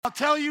I'll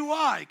tell you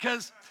why,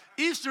 because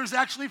Easter is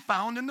actually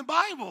found in the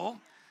Bible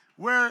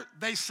where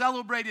they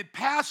celebrated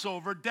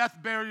Passover, death,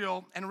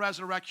 burial, and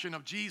resurrection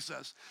of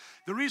Jesus.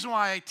 The reason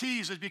why I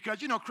tease is because,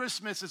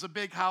 Christmas is a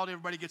big holiday.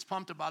 Everybody gets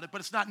pumped about it,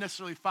 but it's not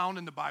necessarily found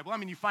in the Bible. I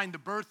mean, you find the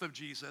birth of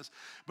Jesus,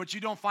 but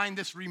you don't find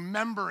this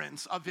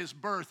remembrance of his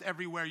birth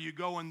everywhere you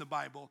go in the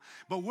Bible.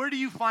 But where do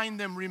you find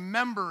them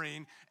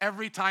remembering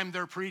every time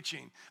they're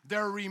preaching?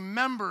 They're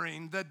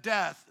remembering the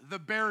death, the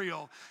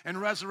burial, and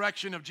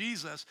resurrection of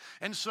Jesus.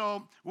 And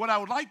so what I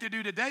would like to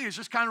do today is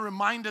just kind of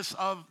remind us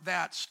of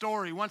that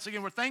story. Once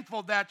again, we're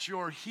thankful that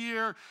you're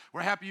here.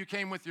 We're happy you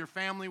came with your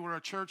family. We're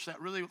a church that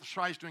really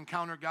tries to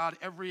encounter God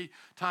every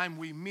time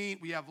we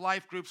meet. We have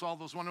life groups, all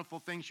those wonderful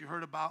things you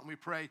heard about, and we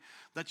pray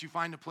that you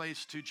find a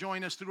place to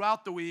join us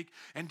throughout the week.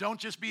 And don't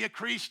just be a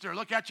creaster.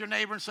 Look at your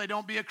neighbor and say,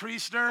 don't be a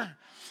creaster.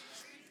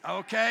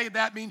 Okay,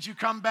 that means you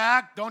come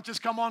back. Don't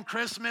just come on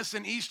Christmas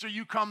and Easter.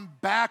 You come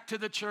back to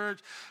the church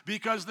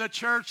because the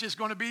church is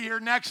going to be here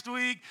next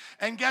week.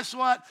 And guess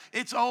what?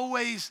 It's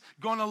always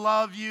going to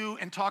love you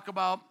and talk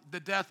about the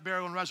death,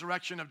 burial, and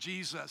resurrection of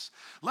Jesus.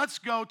 Let's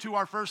go to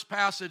our first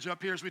passage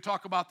up here as we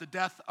talk about the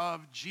death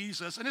of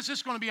Jesus. And it's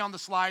just going to be on the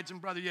slides. And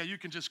brother, you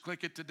can just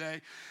click it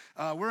today.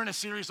 We're in a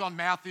series on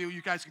Matthew.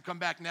 You guys can come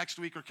back next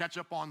week or catch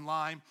up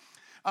online.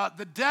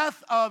 The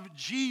death of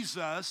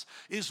Jesus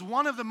is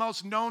one of the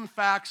most known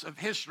facts of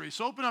history.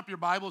 So open up your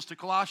Bibles to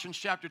Colossians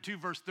chapter 2,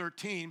 verse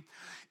 13.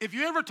 If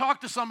you ever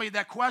talk to somebody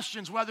that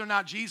questions whether or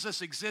not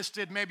Jesus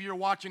existed, maybe you're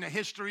watching a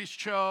history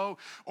show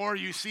or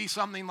you see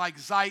something like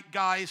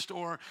Zeitgeist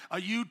or a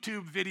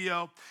YouTube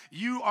video,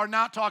 you are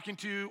not talking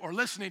to or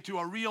listening to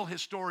a real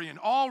historian.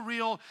 All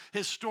real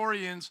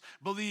historians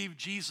believe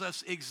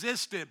Jesus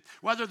existed.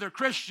 Whether they're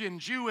Christian,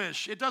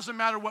 Jewish, it doesn't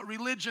matter what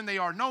religion they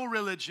are, no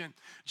religion.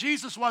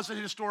 Jesus was a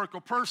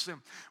historical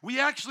person. We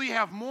actually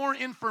have more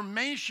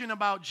information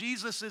about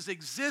Jesus'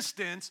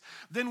 existence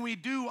than we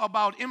do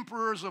about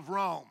emperors of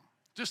Rome.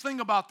 Just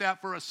think about that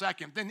for a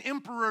second. Then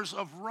emperors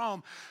of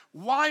Rome.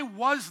 Why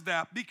was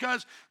that?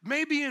 Because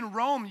maybe in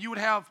Rome you would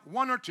have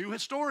one or two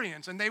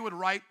historians and they would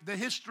write the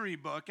history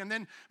book, and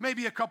then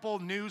maybe a couple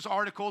of news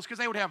articles, because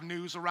they would have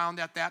news around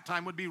at that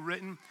time, would be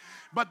written.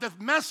 But the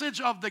message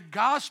of the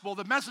gospel,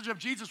 the message of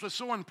Jesus was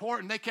so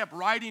important, they kept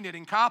writing it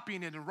and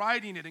copying it and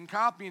writing it and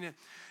copying it.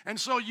 And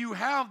so you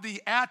have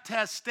the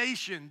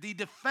attestation, the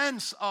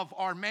defense of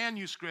our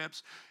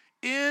manuscripts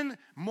in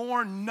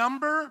more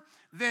number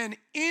than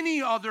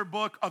any other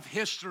book of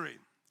history.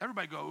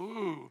 Everybody go,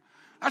 ooh.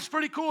 That's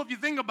pretty cool if you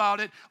think about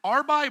it.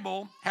 Our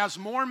Bible has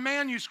more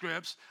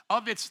manuscripts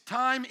of its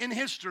time in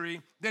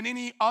history than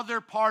any other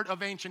part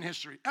of ancient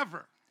history,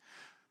 ever.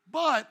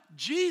 But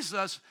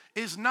Jesus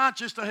is not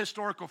just a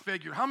historical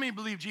figure. How many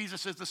believe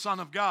Jesus is the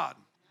Son of God?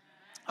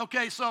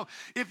 Okay, so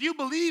if you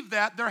believe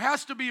that, there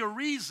has to be a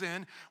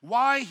reason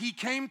why he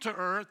came to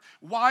earth,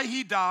 why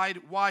he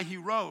died, why he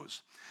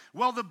rose.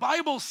 Well, the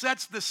Bible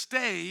sets the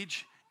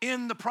stage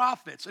in the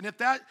prophets. And if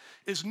that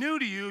is new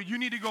to you, you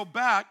need to go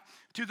back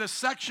to the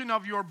section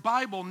of your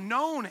Bible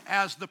known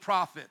as the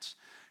prophets.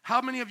 How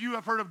many of you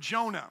have heard of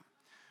Jonah?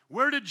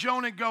 Where did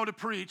Jonah go to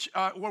preach?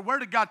 Where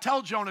did God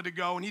tell Jonah to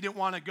go and he didn't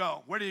want to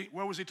go?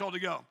 Where was he told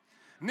to go?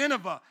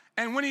 Nineveh.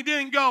 And when he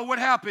didn't go, what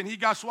happened? He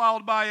got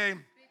swallowed by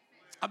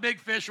a big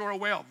fish or a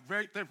whale.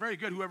 They're very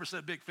good, whoever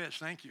said big fish.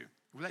 Thank you.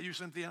 Was that you,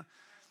 Cynthia?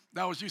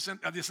 That was you,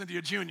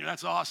 Cynthia Jr.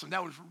 That's awesome.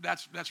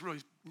 That's really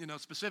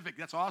specific.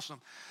 That's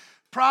awesome.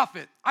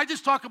 Prophet. I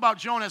just talk about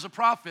Jonah as a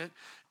prophet,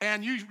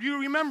 and you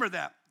remember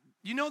that.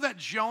 You know that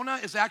Jonah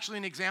is actually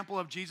an example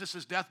of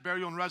Jesus' death,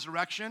 burial, and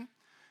resurrection?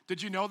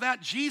 Did you know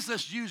that?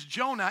 Jesus used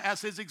Jonah as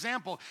his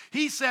example.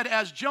 He said,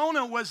 as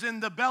Jonah was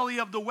in the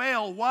belly of the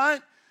whale,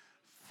 what?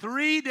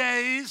 3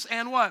 days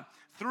and what?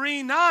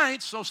 3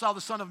 nights, so shall the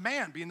Son of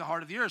Man be in the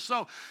heart of the earth.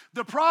 So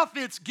the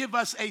prophets give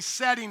us a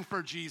setting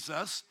for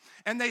Jesus,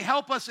 and they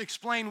help us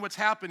explain what's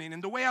happening.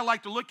 And the way I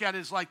like to look at it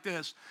is like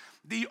this.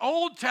 The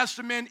Old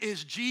Testament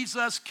is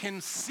Jesus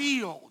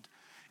concealed.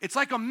 It's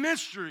like a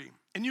mystery,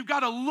 and you've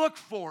got to look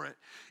for it.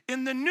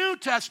 In the New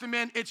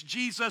Testament, it's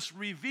Jesus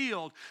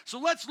revealed. So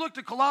let's look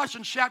to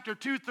Colossians chapter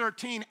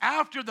 2:13.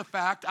 After the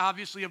fact,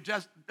 obviously, of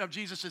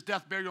Jesus'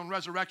 death, burial, and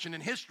resurrection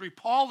in history,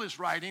 Paul is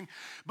writing.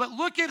 But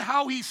look at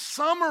how he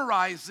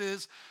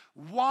summarizes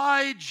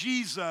why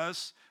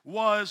Jesus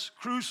was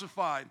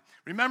crucified.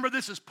 Remember,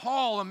 this is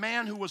Paul, a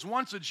man who was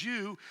once a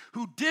Jew,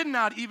 who did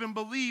not even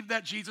believe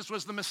that Jesus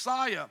was the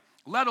Messiah,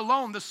 let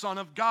alone the Son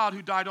of God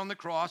who died on the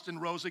cross and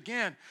rose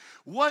again.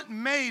 What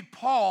made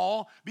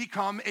Paul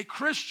become a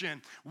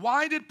Christian?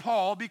 Why did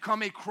Paul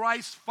become a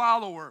Christ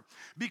follower?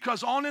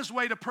 Because on his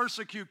way to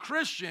persecute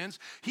Christians,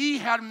 he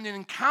had an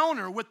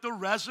encounter with the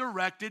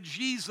resurrected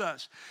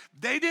Jesus.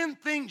 They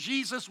didn't think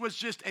Jesus was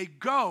just a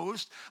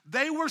ghost.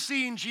 They were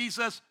seeing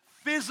Jesus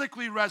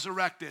physically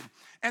resurrected.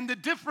 And the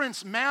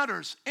difference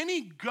matters.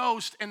 Any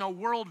ghost in a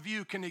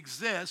worldview can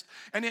exist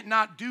and it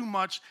not do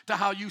much to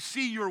how you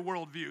see your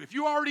worldview. If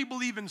you already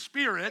believe in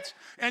spirits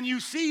and you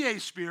see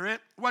a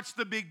spirit, what's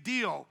the big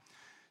deal?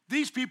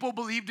 these people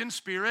believed in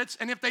spirits,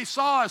 and if they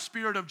saw a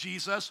spirit of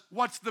Jesus,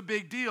 what's the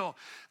big deal?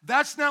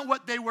 That's not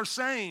what they were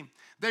saying.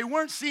 They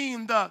weren't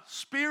seeing the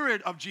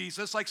spirit of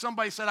Jesus. Like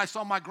somebody said, I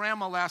saw my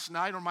grandma last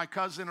night, or my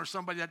cousin, or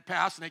somebody that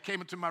passed, and they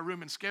came into my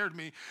room and scared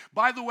me.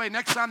 By the way,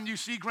 next time you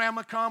see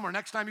grandma come, or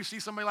next time you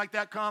see somebody like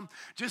that come,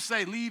 just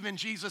say, leave in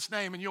Jesus'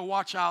 name, and you'll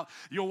watch how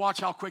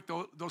quick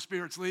those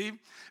spirits leave.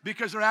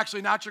 Because they're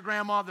actually not your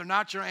grandma, they're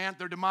not your aunt,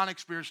 they're demonic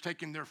spirits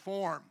taking their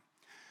form.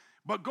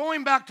 But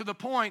going back to the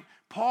point,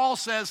 Paul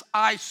says,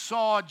 I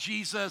saw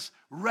Jesus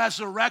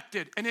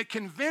resurrected. And it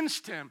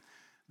convinced him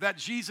that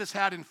Jesus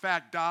had in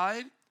fact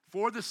died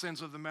for the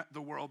sins of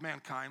the world,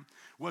 mankind,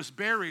 was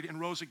buried and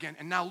rose again.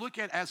 And now look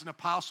at, as an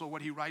apostle,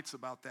 what he writes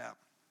about that.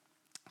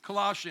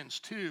 Colossians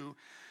 2,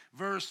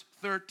 verse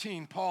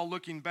 13, Paul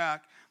looking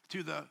back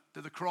to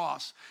the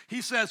cross.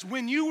 He says,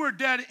 when you were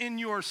dead in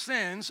your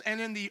sins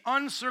and in the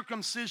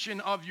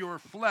uncircumcision of your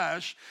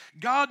flesh,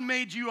 God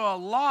made you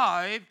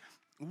alive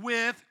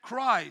with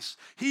Christ.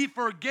 He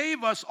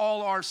forgave us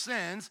all our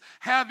sins,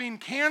 having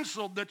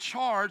canceled the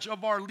charge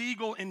of our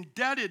legal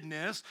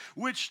indebtedness,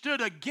 which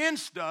stood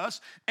against us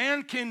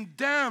and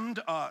condemned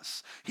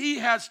us. He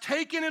has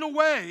taken it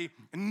away,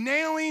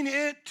 nailing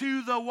it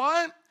to the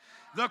what?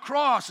 The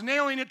cross,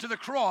 nailing it to the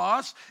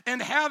cross,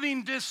 and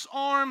having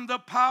disarmed the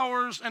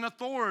powers and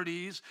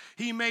authorities,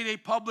 he made a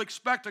public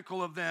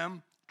spectacle of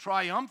them,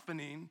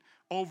 triumphing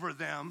over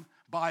them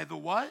by the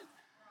what?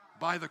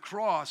 By the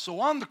cross. So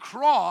on the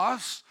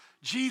cross,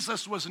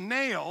 Jesus was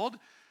nailed.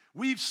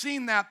 We've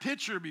seen that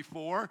picture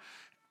before.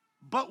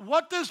 But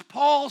what does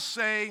Paul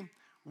say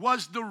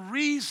was the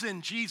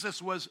reason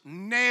Jesus was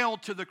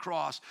nailed to the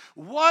cross?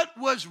 What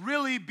was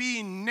really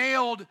being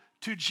nailed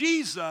to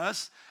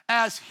Jesus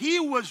as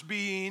he was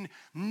being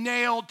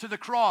nailed to the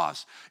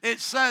cross? It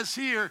says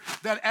here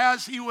that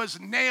as he was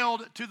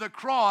nailed to the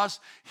cross,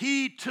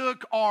 he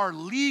took our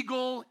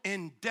legal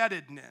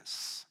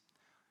indebtedness.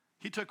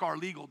 He took our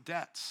legal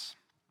debts.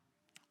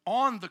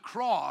 On the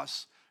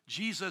cross,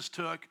 Jesus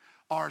took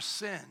our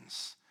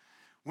sins.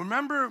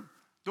 Remember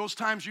those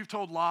times you've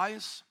told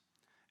lies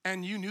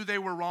and you knew they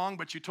were wrong,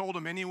 but you told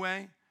them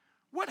anyway?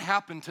 What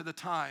happened to the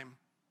time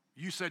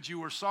you said you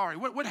were sorry?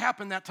 What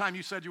happened that time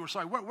you said you were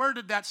sorry? Where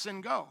did that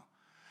sin go?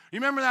 You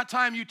remember that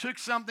time you took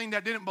something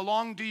that didn't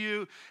belong to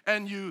you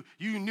and you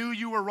knew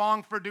you were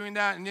wrong for doing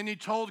that, and then you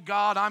told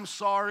God, I'm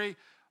sorry?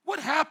 What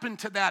happened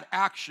to that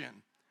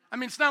action? I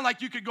mean, it's not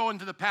like you could go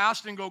into the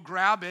past and go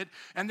grab it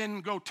and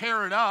then go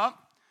tear it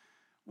up.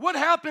 What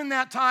happened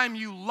that time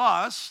you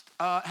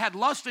had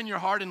lust in your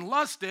heart and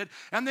lusted,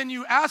 and then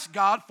you asked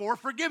God for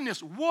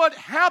forgiveness? What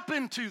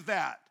happened to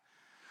that?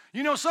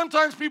 You know,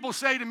 sometimes people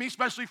say to me,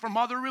 especially from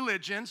other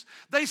religions,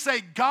 they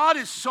say, God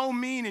is so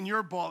mean in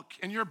your book,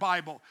 in your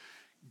Bible.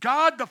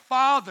 God the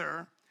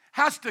Father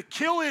has to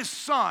kill his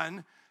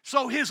son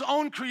so his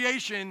own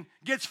creation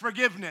gets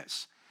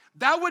forgiveness.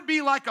 That would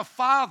be like a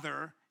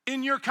father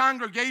in your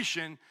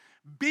congregation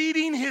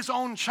beating his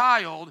own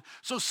child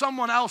so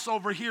someone else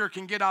over here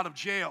can get out of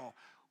jail.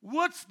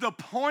 What's the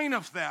point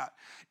of that?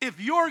 If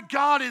your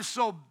God is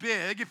so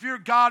big, if your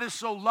God is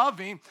so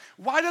loving,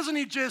 why doesn't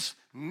he just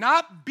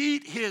not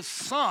beat his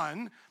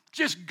son,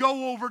 just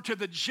go over to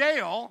the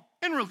jail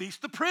and release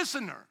the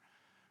prisoner?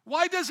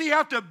 Why does he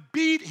have to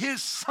beat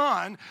his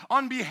son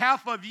on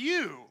behalf of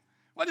you?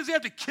 Why does he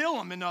have to kill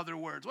him, in other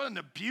words? What an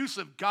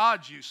abusive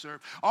God you serve.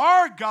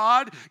 Our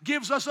God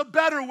gives us a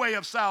better way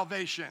of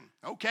salvation.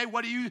 Okay,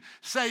 what do you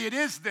say it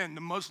is then?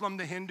 The Muslim,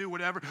 the Hindu,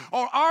 whatever.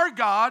 Or our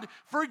God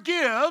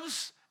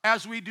forgives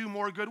as we do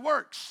more good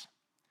works.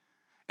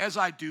 As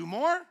I do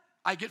more,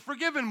 I get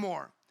forgiven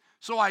more.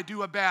 So I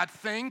do a bad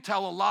thing,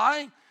 tell a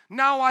lie.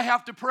 Now I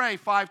have to pray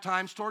 5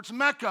 times towards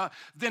Mecca.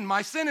 Then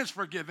my sin is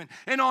forgiven.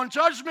 And on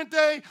Judgment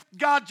Day,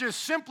 God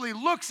just simply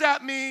looks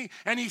at me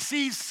and he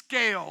sees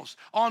scales.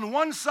 On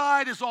one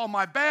side is all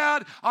my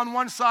bad. On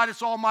one side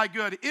it's all my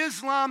good.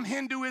 Islam,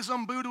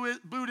 Hinduism,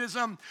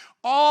 Buddhism,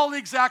 all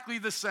exactly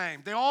the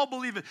same. They all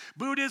believe it.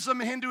 Buddhism,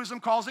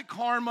 Hinduism calls it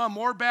karma.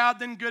 More bad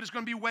than good is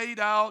going to be weighed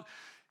out.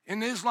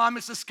 In Islam,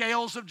 it's the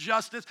scales of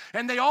justice.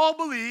 And they all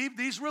believe,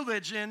 these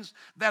religions,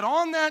 that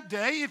on that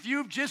day, if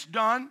you've just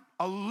done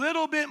a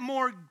little bit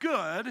more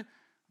good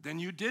than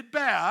you did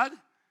bad,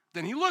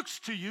 then he looks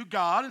to you,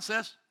 God, and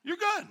says, you're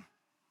good.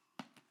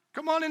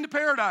 Come on into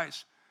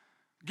paradise.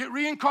 Get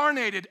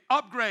reincarnated,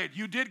 upgrade.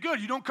 You did good.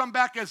 You don't come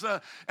back as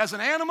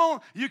an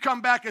animal. You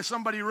come back as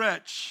somebody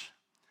rich.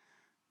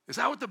 Is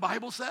that what the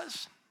Bible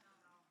says?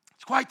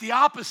 It's quite the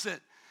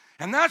opposite.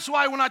 And that's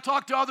why when I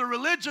talk to other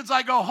religions,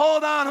 I go,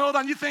 hold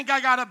on. You think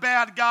I got a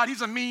bad God? He's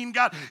a mean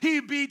God.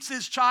 He beats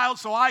his child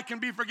so I can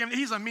be forgiven.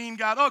 He's a mean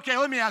God. Okay,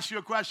 let me ask you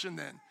a question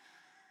then.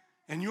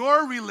 In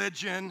your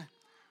religion,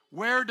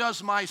 where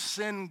does my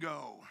sin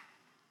go?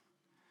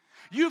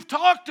 You've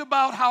talked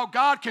about how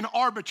God can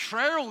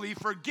arbitrarily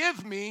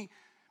forgive me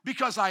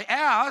because I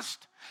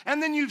asked,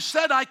 and then you've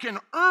said I can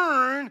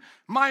earn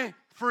my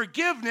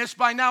forgiveness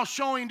by now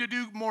showing to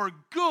do more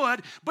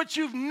good, but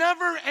you've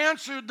never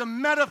answered the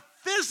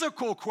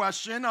metaphysical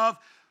question of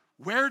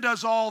where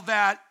does all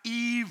that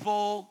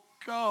evil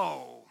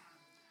go?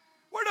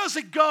 Where does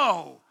it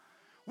go?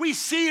 We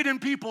see it in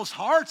people's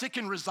hearts. It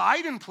can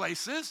reside in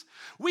places.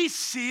 We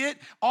see it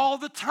all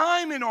the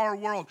time in our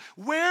world.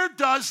 Where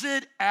does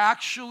it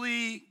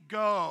actually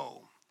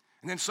go?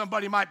 And then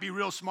somebody might be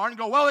real smart and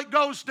go, well, it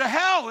goes to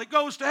hell. It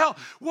goes to hell.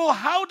 Well,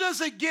 how does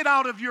it get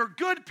out of your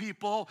good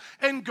people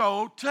and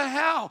go to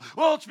hell?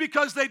 Well, it's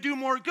because they do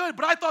more good.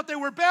 But I thought they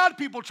were bad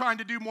people trying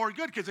to do more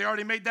good because they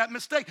already made that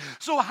mistake.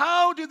 So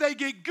how do they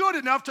get good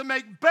enough to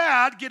make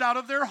bad get out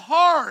of their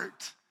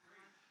heart?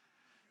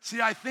 See,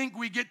 I think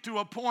we get to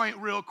a point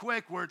real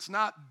quick where it's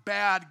not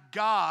bad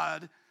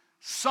God,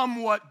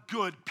 somewhat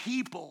good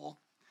people.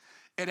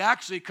 It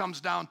actually comes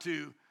down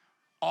to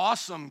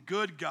awesome,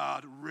 good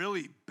God,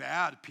 really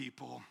bad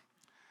people.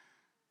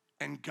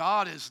 And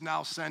God is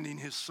now sending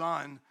his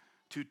son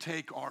to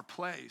take our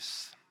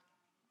place.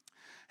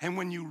 And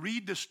when you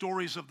read the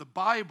stories of the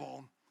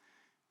Bible,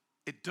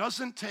 it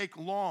doesn't take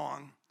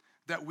long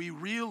that we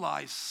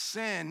realize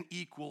sin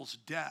equals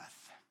death.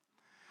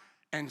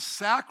 And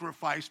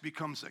sacrifice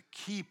becomes a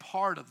key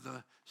part of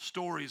the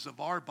stories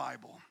of our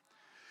Bible.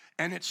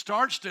 And it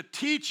starts to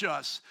teach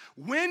us,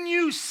 when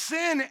you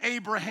sin,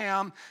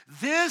 Abraham,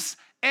 this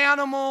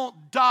animal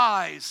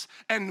dies.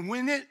 And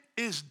when it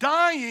is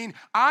dying,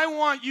 I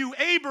want you,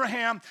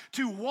 Abraham,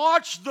 to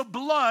watch the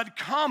blood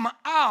come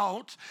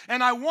out.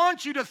 And I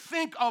want you to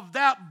think of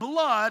that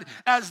blood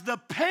as the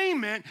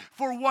payment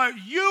for what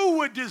you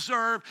would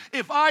deserve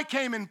if I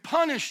came and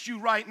punished you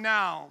right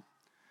now.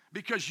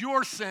 Because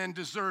your sin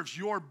deserves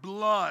your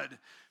blood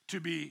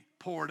to be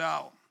poured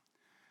out.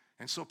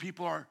 And so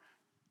people are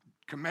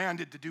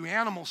commanded to do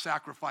animal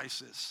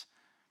sacrifices.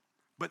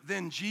 But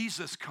then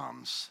Jesus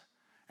comes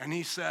and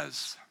he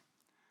says,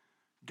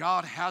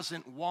 God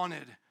hasn't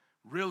wanted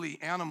really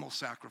animal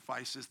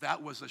sacrifices.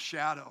 That was a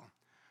shadow.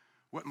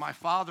 What my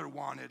Father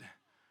wanted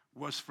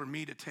was for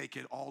me to take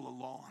it all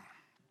along.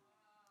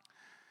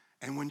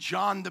 And when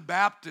John the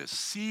Baptist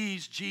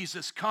sees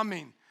Jesus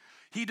coming,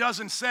 he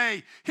doesn't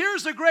say,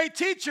 here's a great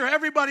teacher,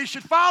 everybody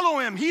should follow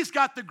him. He's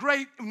got the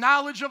great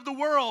knowledge of the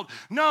world.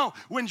 No,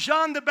 when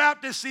John the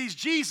Baptist sees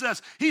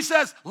Jesus, he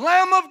says,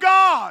 Lamb of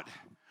God,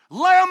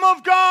 Lamb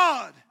of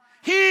God,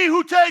 he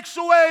who takes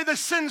away the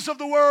sins of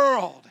the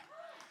world.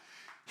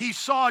 He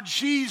saw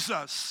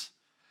Jesus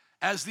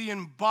as the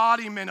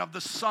embodiment of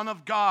the Son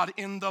of God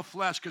in the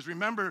flesh. Because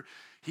remember,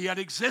 he had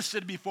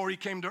existed before he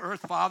came to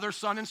earth. Father,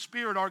 Son, and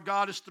Spirit. Our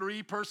God is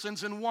three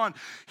persons in one.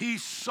 He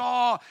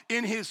saw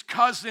in his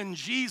cousin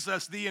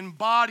Jesus the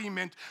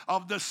embodiment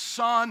of the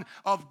Son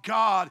of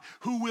God,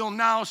 who will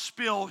now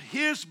spill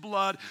his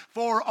blood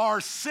for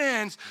our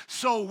sins.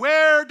 So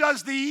where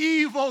does the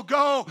evil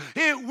go?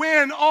 It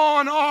went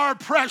on our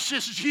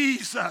precious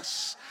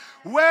Jesus.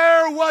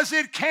 Where was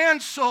it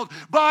canceled?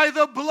 By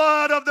the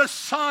blood of the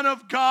Son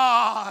of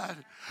God.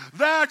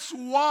 That's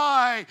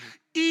why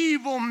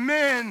evil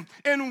men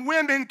and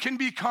women can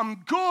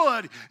become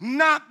good,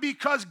 not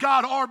because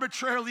God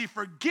arbitrarily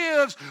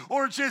forgives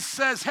or just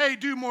says, hey,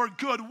 do more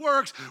good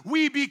works.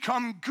 We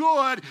become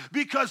good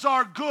because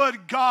our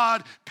good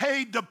God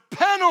paid the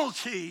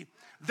penalty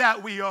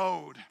that we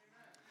owed.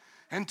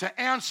 And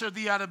to answer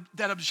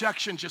that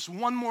objection just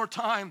one more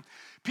time,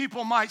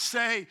 people might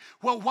say,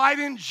 well, why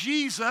didn't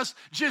Jesus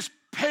just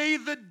pay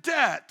the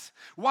debt?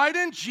 Why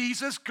didn't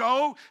Jesus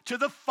go to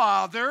the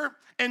Father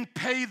and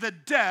pay the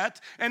debt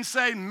and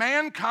say,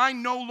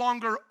 mankind no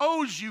longer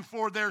owes you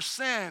for their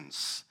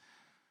sins?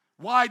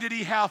 Why did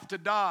he have to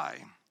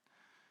die?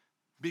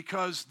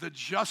 Because the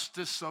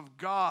justice of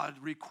God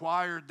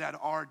required that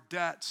our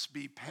debts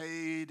be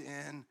paid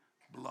in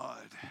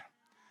blood.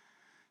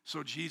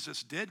 So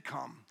Jesus did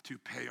come to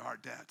pay our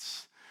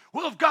debts.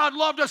 Well, if God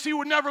loved us, he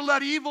would never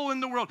let evil in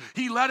the world.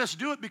 He let us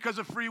do it because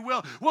of free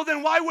will. Well,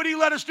 then why would he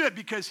let us do it?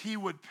 Because he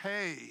would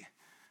pay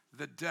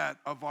the debt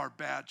of our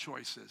bad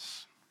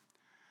choices.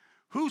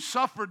 Who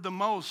suffered the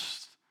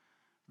most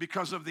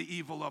because of the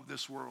evil of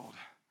this world?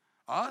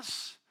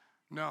 Us?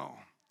 No.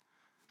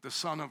 The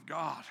Son of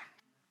God.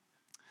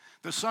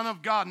 The Son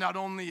of God not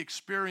only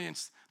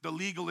experienced the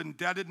legal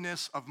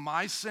indebtedness of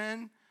my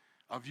sin,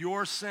 of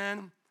your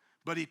sin,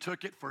 but he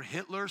took it for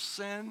Hitler's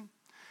sin.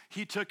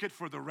 He took it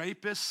for the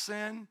rapist's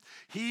sin.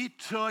 He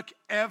took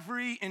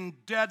every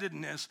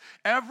indebtedness,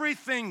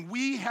 everything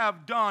we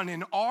have done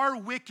in our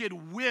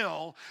wicked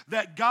will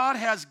that God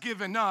has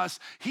given us,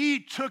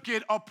 he took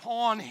it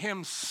upon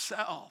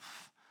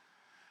himself.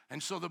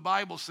 And so the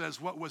Bible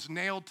says what was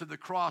nailed to the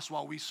cross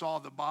while we saw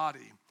the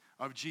body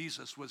of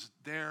Jesus was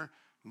there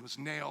and was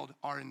nailed,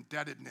 our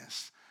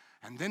indebtedness.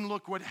 And then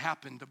look what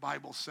happened, the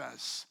Bible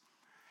says.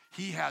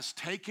 He has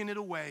taken it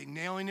away,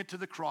 nailing it to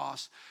the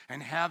cross,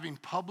 and having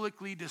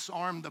publicly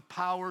disarmed the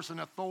powers and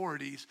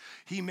authorities,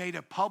 he made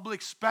a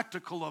public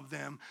spectacle of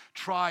them,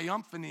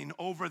 triumphing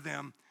over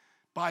them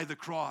by the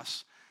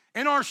cross.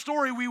 In our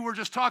story, we were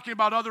just talking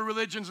about other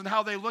religions and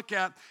how they look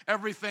at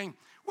everything.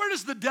 Where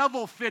does the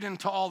devil fit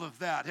into all of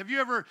that? Have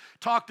you ever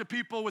talked to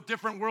people with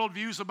different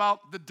worldviews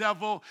about the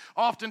devil?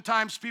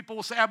 Oftentimes people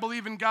will say, I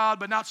believe in God,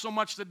 but not so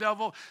much the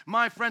devil.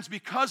 My friends,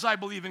 because I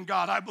believe in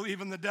God, I believe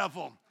in the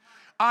devil.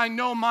 I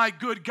know my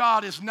good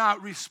God is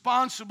not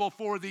responsible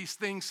for these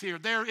things here.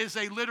 There is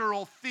a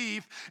literal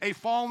thief, a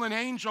fallen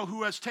angel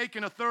who has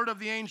taken a third of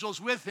the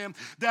angels with him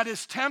that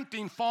is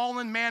tempting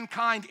fallen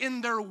mankind in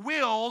their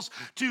wills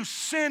to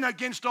sin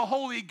against a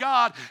holy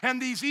God.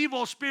 And these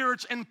evil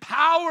spirits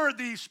empower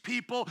these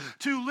people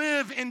to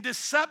live in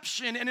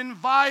deception and in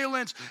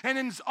violence and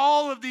in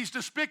all of these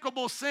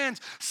despicable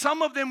sins.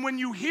 Some of them, when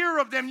you hear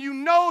of them, you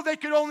know they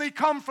could only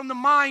come from the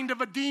mind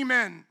of a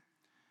demon.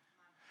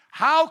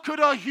 How could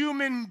a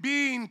human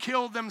being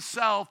kill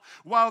themselves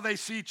while they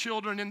see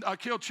children,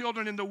 kill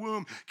children in the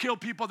womb, kill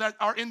people that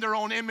are in their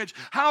own image?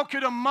 How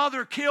could a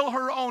mother kill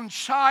her own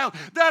child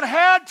that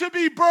had to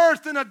be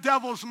birthed in a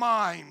devil's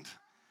mind?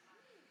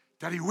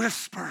 That he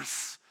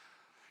whispers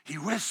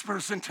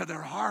into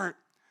their heart.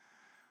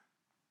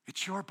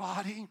 It's your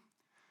body.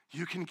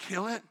 You can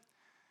kill it.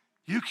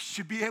 You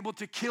should be able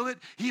to kill it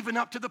even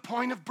up to the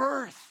point of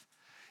birth.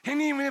 And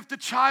even if the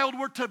child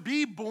were to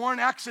be born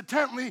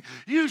accidentally,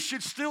 you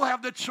should still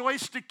have the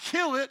choice to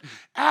kill it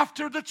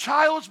after the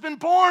child's been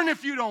born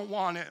if you don't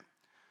want it.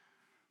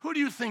 Who do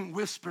you think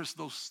whispers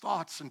those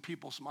thoughts in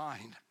people's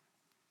mind?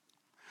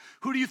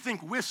 Who do you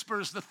think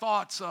whispers the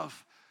thoughts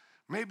of,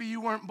 maybe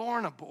you weren't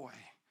born a boy,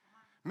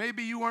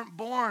 maybe you weren't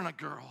born a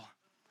girl,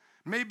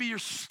 maybe you're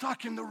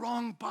stuck in the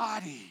wrong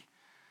body,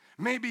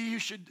 maybe you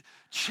should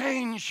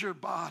change your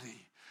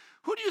body?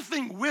 Who do you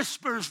think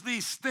whispers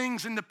these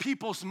things into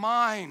people's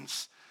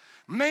minds?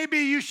 Maybe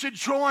you should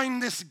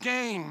join this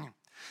gang,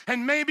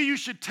 and maybe you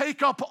should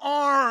take up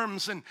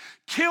arms and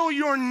kill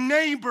your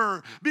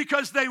neighbor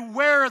because they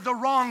wear the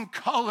wrong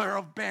color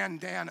of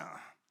bandana.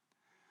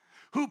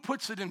 Who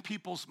puts it in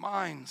people's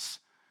minds?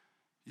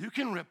 You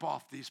can rip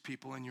off these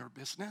people in your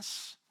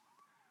business.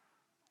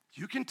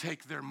 You can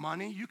take their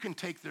money. You can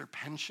take their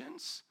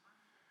pensions.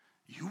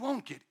 You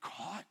won't get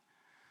caught.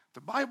 The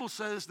Bible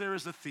says there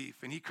is a thief,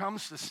 and he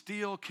comes to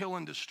steal, kill,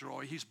 and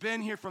destroy. He's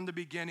been here from the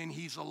beginning.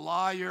 He's a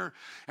liar.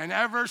 And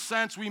ever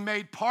since we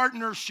made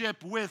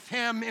partnership with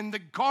him in the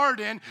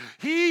garden,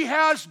 he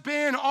has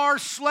been our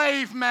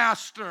slave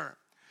master.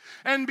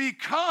 And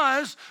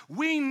because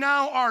we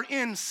now are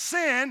in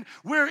sin,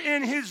 we're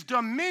in his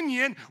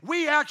dominion,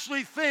 we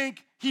actually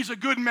think he's a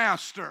good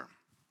master.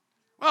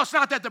 Well, it's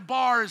not that the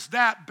bar is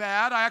that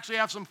bad. I actually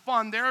have some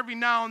fun there. Every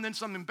now and then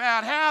something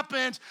bad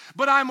happens,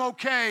 but I'm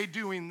okay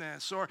doing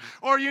this.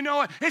 Or you know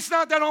what? It's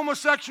not that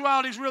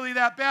homosexuality is really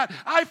that bad.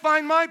 I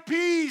find my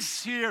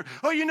peace here.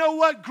 Or you know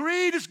what?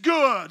 Greed is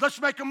good.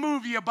 Let's make a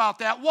movie about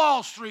that.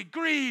 Wall Street,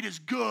 greed is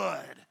good.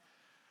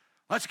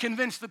 Let's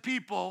convince the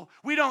people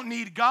we don't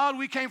need God.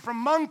 We came from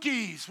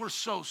monkeys. We're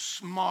so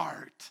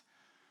smart.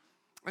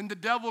 And the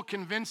devil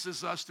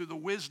convinces us through the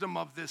wisdom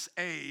of this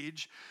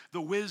age,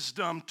 the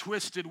wisdom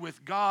twisted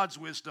with God's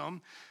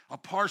wisdom, a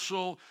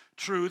partial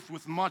truth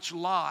with much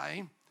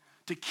lie,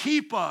 to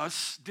keep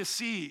us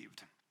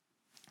deceived.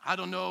 I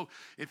don't know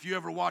if you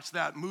ever watched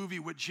that movie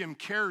with Jim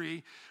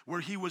Carrey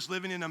where he was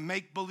living in a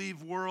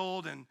make-believe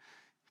world and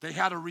they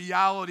had a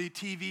reality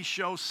TV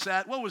show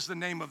set. What was the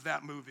name of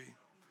that movie?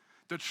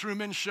 The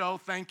Truman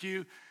Show, thank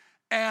you.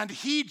 And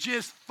he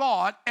just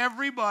thought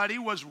everybody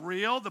was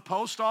real. The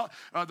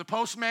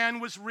postman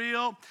was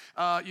real.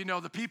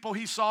 The people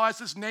he saw as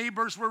his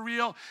neighbors were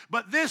real.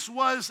 But this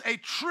was a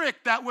trick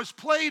that was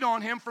played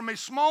on him from a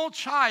small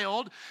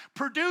child.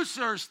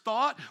 Producers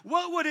thought,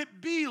 what would it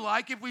be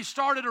like if we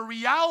started a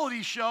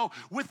reality show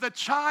with a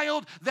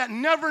child that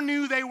never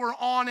knew they were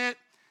on it?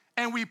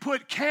 And we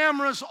put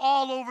cameras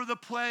all over the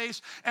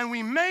place, and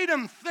we made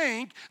him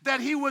think that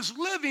he was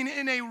living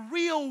in a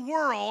real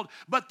world,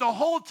 but the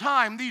whole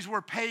time these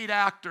were paid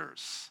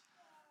actors.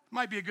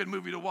 Might be a good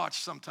movie to watch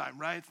sometime,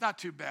 right? It's not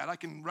too bad. I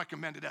can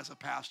recommend it as a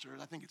pastor.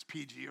 I think it's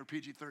PG or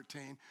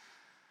PG-13.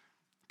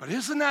 But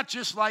isn't that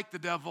just like the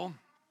devil?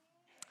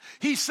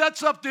 He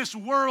sets up this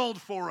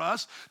world for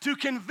us to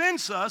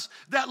convince us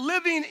that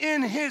living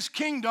in his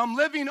kingdom,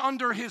 living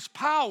under his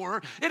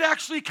power, it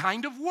actually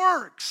kind of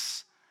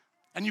works.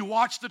 And you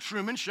watch the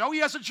Truman Show,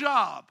 he has a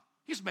job.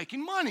 He's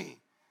making money.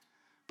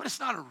 But it's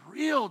not a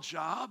real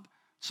job.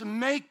 It's a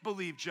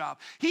make-believe job.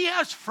 He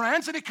has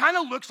friends, and it kind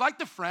of looks like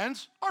the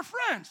friends are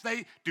friends.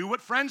 They do what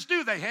friends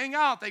do. They hang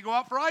out. They go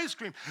out for ice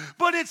cream.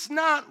 But it's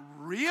not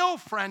real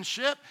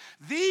friendship.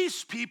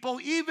 These people,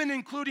 even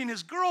including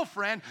his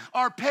girlfriend,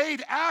 are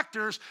paid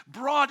actors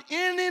brought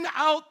in and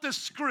out the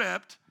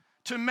script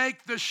to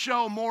make the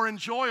show more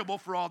enjoyable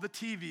for all the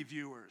TV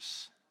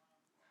viewers.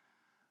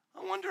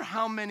 I wonder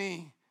how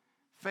many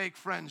fake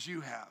friends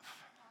you have.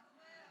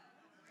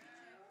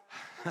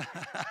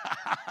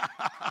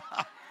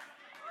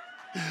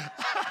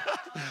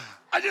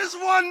 I just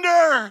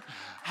wonder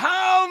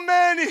how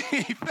many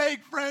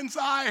fake friends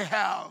I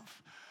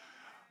have.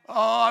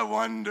 Oh, I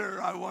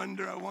wonder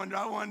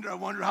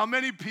how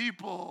many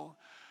people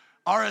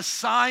are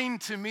assigned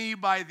to me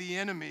by the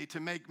enemy to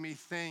make me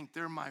think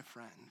they're my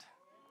friend.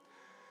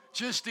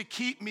 Just to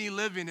keep me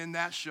living in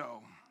that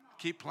show.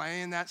 Keep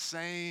playing that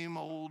same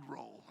old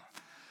role.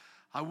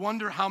 I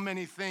wonder how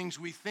many things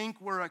we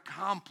think we're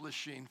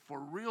accomplishing for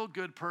real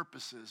good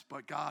purposes,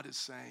 but God is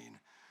saying,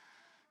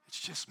 it's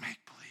just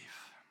make-believe.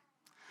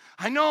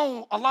 I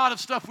know a lot of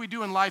stuff we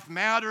do in life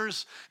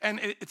matters, and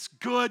it's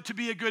good to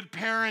be a good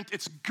parent.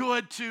 It's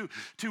good to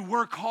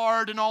work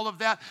hard and all of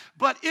that.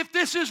 But if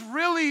this is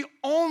really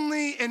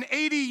only an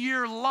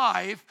 80-year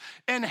life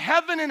and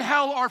heaven and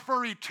hell are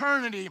for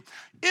eternity,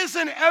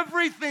 isn't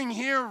everything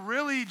here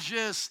really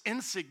just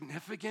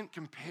insignificant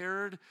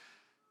compared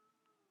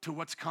to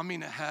what's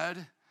coming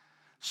ahead?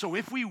 So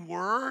if we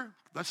were,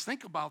 let's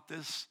think about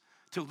this,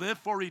 to live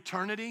for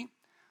eternity,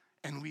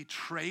 and we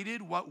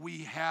traded what we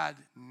had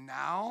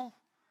now,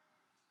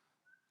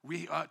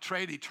 we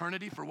trade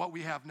eternity for what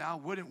we have now,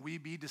 wouldn't we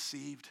be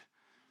deceived?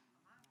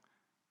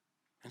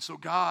 And so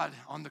God,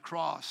 on the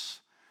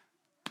cross,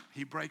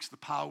 he breaks the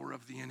power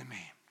of the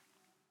enemy.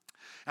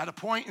 At a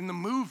point in the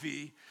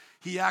movie,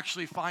 he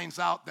actually finds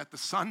out that the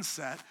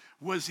sunset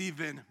was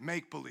even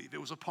make-believe. It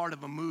was a part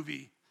of a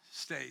movie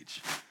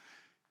stage.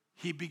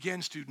 He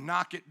begins to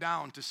knock it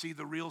down to see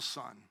the real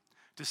sun,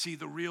 to see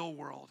the real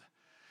world.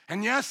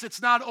 And yes,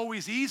 it's not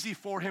always easy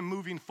for him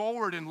moving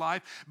forward in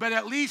life, but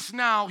at least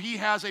now he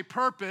has a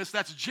purpose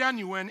that's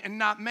genuine and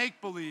not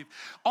make-believe.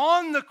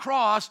 On the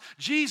cross,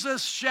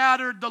 Jesus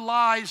shattered the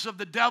lies of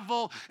the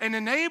devil and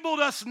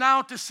enabled us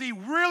now to see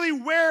really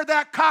where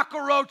that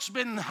cockroach's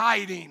been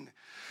hiding.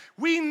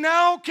 We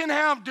now can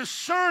have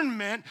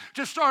discernment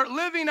to start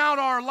living out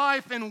our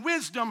life in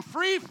wisdom,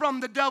 free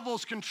from the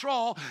devil's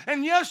control.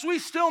 And yes, we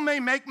still may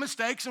make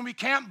mistakes, and we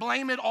can't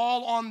blame it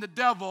all on the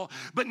devil,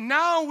 but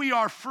now we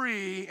are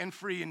free and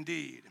free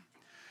indeed.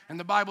 And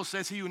the Bible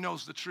says, he who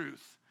knows the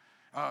truth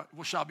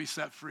shall be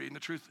set free. And the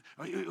truth,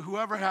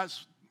 whoever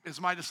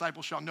is my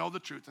disciple shall know the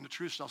truth, and the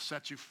truth shall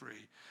set you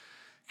free.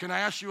 Can I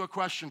ask you a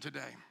question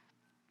today?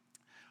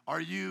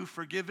 Are you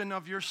forgiven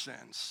of your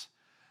sins?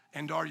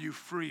 And are you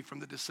free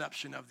from the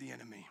deception of the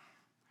enemy?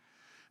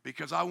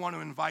 Because I want to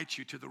invite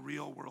you to the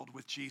real world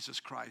with Jesus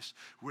Christ,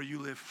 where you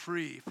live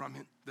free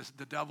from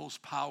the devil's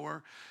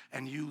power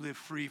and you live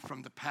free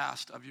from the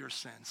past of your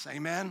sins.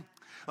 Amen?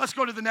 Let's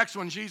go to the next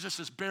one,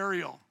 Jesus'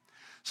 burial.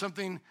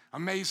 Something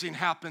amazing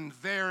happened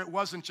there. It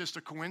wasn't just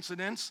a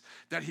coincidence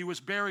that he was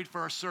buried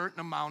for a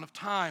certain amount of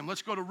time.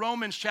 Let's go to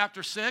Romans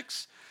chapter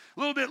 6. A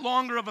little bit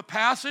longer of a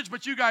passage,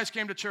 but you guys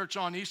came to church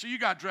on Easter. You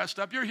got dressed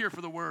up. You're here for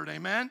the word.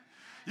 Amen?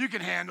 You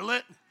can handle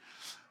it.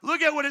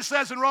 Look at what it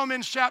says in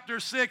Romans chapter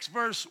 6,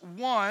 verse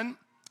 1.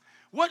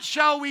 What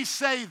shall we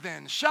say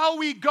then? Shall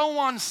we go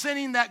on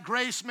sinning that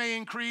grace may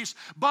increase?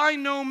 By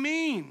no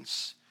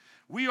means.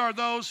 We are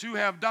those who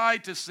have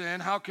died to sin.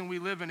 How can we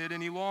live in it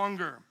any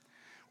longer?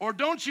 Or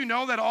don't you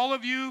know that all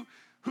of you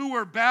who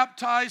were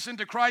baptized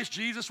into Christ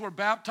Jesus were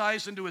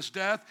baptized into his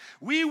death?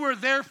 We were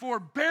therefore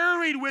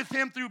buried with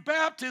him through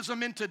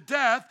baptism into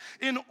death,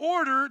 in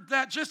order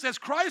that just as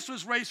Christ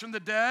was raised from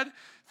the dead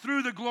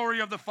through the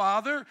glory of the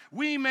Father,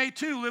 we may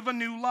too live a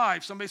new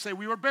life. Somebody say,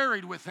 we were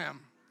buried with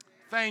him.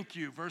 Thank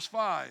you. Verse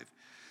 5.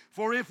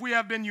 For if we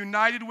have been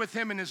united with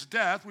him in his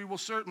death, we will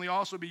certainly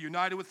also be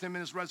united with him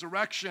in his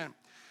resurrection.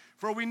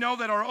 For we know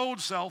that our old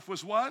self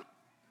was what?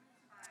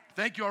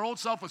 Thank you. Our old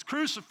self was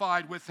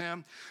crucified with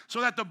him,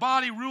 so that the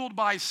body ruled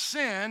by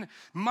sin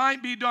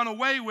might be done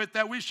away with,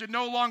 that we should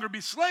no longer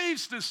be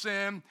slaves to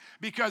sin,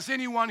 because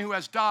anyone who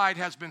has died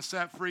has been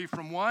set free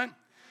from what?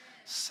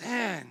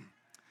 Sin.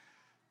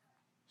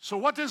 So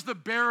what does the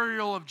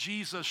burial of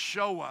Jesus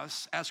show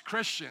us as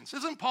Christians?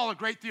 Isn't Paul a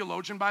great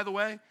theologian, by the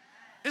way?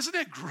 Isn't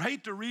it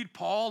great to read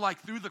Paul like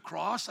through the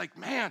cross? Like,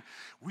 man,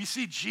 we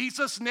see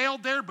Jesus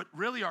nailed there, but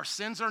really our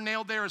sins are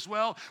nailed there as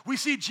well. We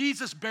see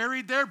Jesus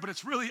buried there, but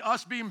it's really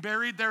us being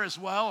buried there as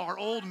well, our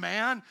old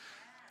man.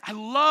 I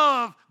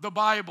love the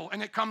Bible,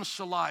 and it comes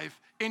to life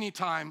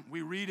anytime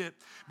we read it,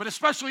 but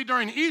especially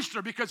during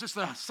Easter, because it's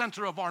the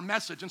center of our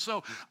message. And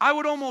so I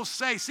would almost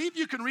say, see if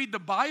you can read the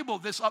Bible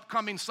this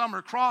upcoming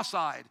summer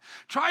cross-eyed.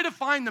 Try to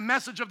find the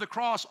message of the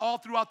cross all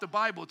throughout the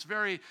Bible. It's a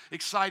very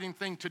exciting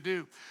thing to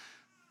do.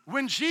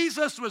 When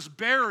Jesus was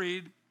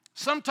buried,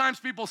 sometimes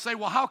people say,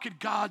 well, how could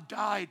God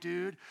die,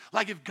 dude?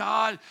 Like, if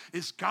God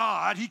is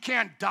God, he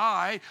can't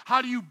die.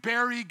 How do you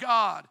bury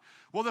God?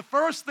 Well, the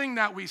first thing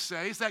that we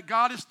say is that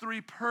God is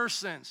three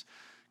persons.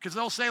 Because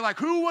they'll say, like,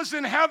 who was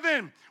in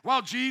heaven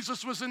while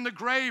Jesus was in the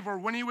grave or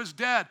when he was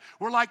dead?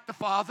 We're like the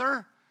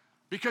Father,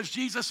 because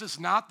Jesus is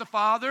not the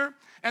Father,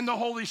 and the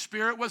Holy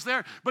Spirit was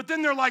there. But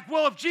then they're like,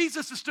 well, if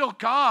Jesus is still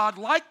God,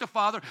 like the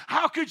Father,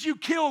 how could you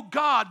kill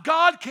God?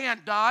 God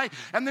can't die.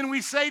 And then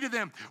we say to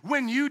them,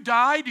 when you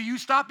die, do you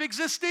stop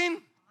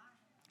existing?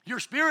 Your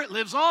spirit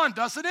lives on,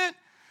 doesn't it?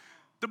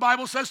 The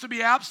Bible says to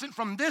be absent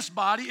from this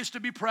body is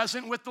to be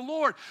present with the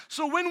Lord.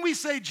 So when we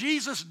say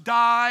Jesus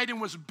died and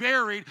was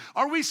buried,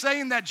 are we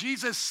saying that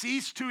Jesus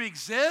ceased to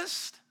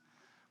exist?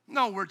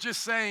 No, we're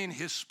just saying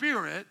his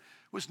spirit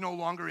was no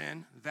longer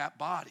in that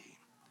body.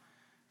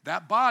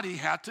 That body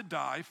had to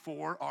die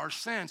for our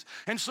sins.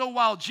 And so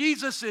while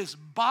Jesus'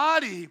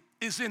 body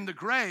is in the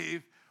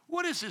grave,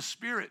 what is his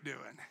spirit doing?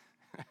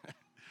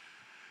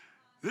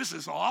 This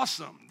is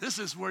awesome. This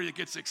is where it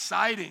gets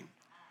exciting.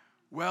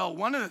 Well,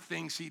 one of the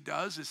things he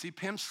does is he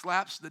pimp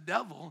slaps the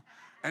devil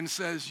and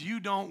says, you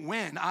don't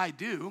win, I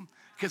do,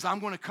 because I'm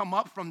going to come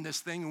up from this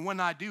thing, and when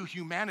I do,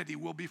 humanity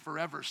will be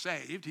forever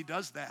saved. He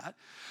does that.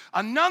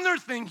 Another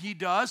thing he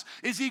does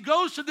is he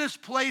goes to this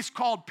place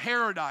called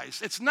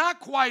paradise. It's not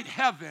quite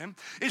heaven.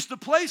 It's the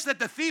place that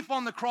the thief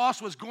on the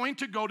cross was going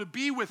to go to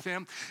be with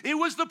him. It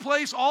was the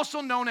place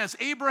also known as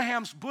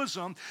Abraham's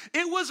bosom.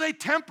 It was a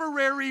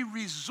temporary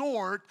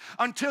resort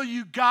until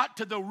you got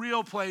to the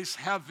real place,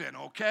 heaven,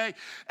 okay?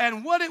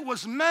 And what it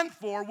was meant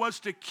for was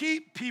to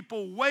keep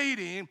people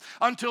waiting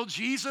until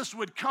Jesus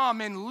would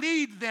come and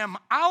lead them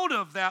out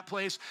of that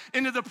place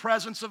into the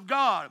presence of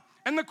God.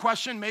 And the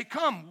question may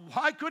come,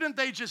 why couldn't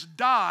they just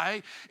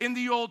die in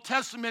the Old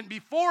Testament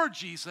before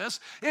Jesus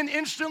and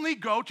instantly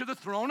go to the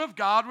throne of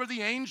God where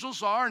the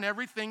angels are and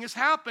everything is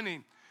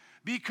happening?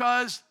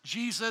 Because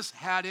Jesus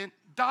hadn't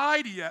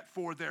died yet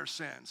for their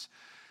sins.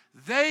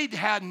 They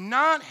had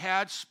not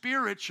had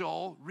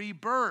spiritual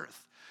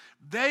rebirth.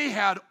 They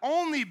had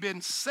only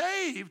been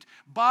saved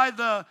by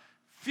the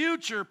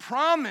future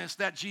promise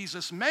that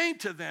Jesus made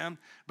to them,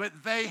 but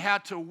they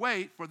had to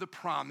wait for the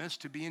promise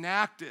to be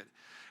enacted.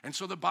 And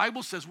so the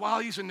Bible says while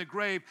he's in the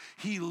grave,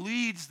 he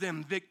leads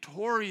them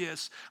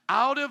victorious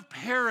out of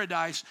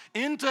paradise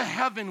into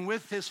heaven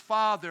with his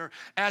Father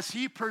as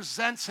he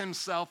presents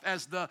himself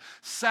as the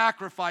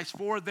sacrifice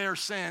for their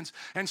sins.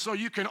 And so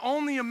you can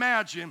only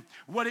imagine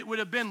what it would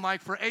have been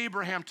like for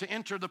Abraham to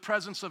enter the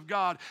presence of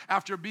God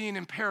after being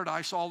in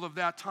paradise all of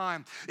that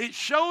time. It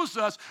shows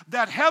us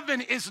that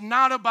heaven is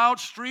not about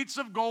streets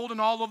of gold and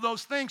all of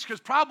those things, because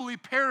probably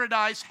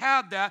paradise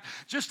had that,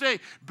 just a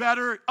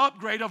better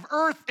upgrade of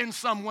earth in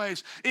some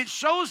ways. It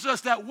shows us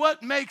that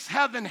what makes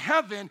heaven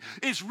heaven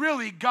is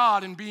really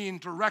God and being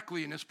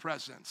directly in his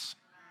presence.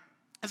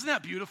 Isn't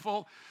that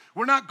beautiful?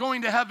 We're not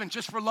going to heaven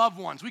just for loved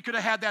ones. We could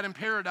have had that in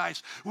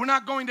paradise. We're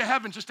not going to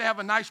heaven just to have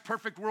a nice,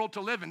 perfect world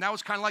to live in. That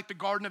was kind of like the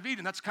Garden of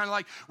Eden. That's kind of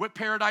like what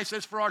paradise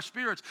is for our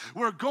spirits.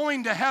 We're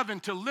going to heaven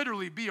to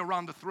literally be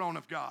around the throne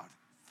of God.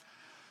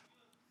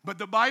 But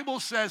the Bible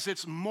says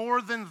it's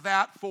more than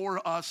that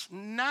for us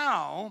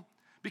now,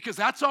 because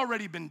that's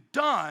already been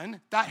done.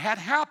 That had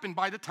happened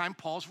by the time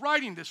Paul's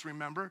writing this,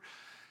 remember?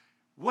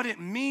 What it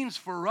means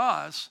for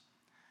us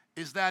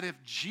is that if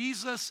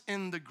Jesus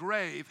in the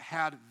grave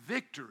had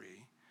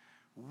victory,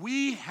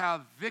 we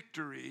have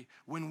victory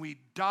when we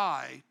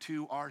die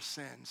to our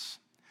sins.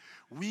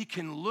 We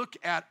can look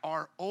at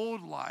our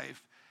old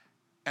life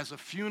as a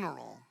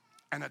funeral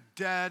and a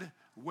dead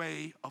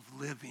way of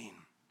living.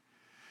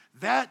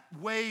 That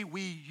way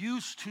we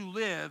used to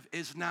live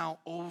is now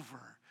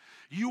over.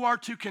 You are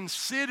to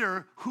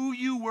consider who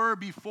you were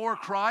before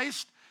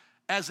Christ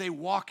as a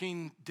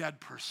walking dead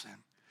person.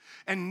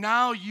 And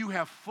now you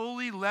have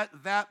fully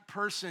let that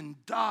person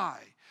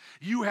die.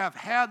 You have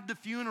had the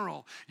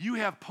funeral. You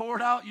have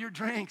poured out your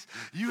drinks.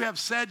 You have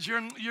said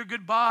your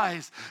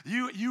goodbyes.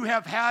 You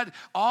have had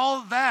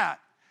all that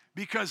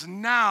because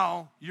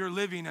now you're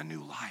living a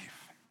new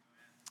life.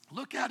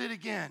 Look at it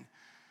again.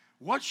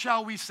 What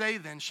shall we say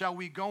then? Shall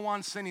we go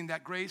on sinning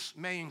that grace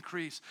may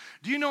increase?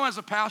 Do you know, as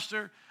a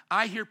pastor,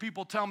 I hear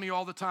people tell me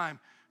all the time,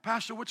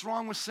 Pastor, what's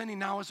wrong with sinning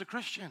now as a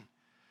Christian?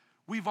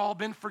 We've all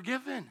been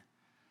forgiven.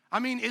 I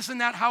mean, isn't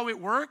that how it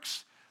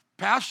works?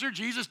 Pastor,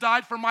 Jesus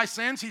died for my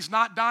sins. He's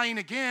not dying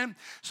again.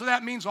 So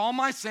that means all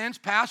my sins,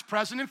 past,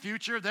 present, and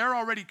future, they're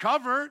already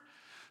covered.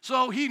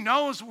 So he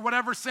knows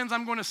whatever sins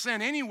I'm going to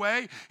sin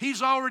anyway.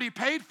 He's already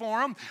paid for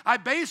them. I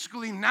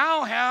basically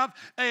now have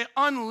an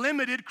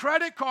unlimited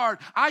credit card.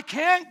 I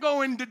can't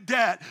go into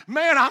debt.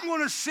 Man, I'm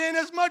going to sin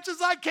as much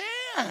as I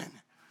can.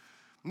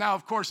 Now,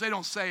 of course, they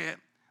don't say it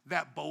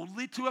that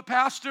boldly to a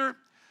pastor.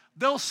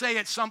 They'll say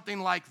it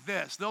something like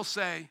this. They'll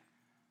say,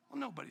 well,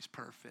 nobody's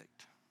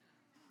perfect.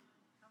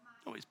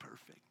 Nobody's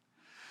perfect.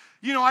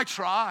 You know, I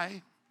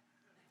try.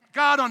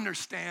 God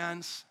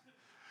understands.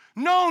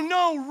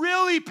 No,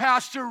 really,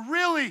 Pastor,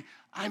 really,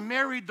 I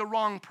married the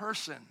wrong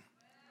person.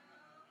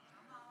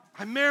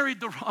 I married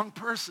the wrong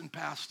person,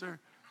 Pastor.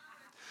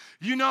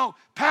 You know,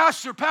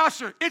 Pastor,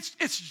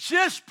 it's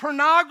just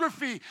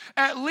pornography.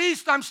 At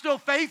least I'm still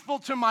faithful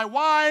to my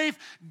wife.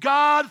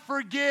 God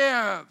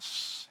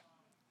forgives.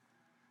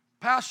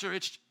 Pastor,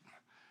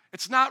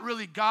 it's not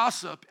really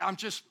gossip. I'm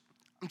just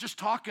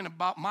talking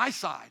about my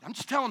side. I'm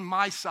just telling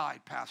my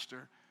side,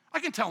 Pastor. I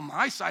can tell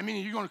my side. I mean,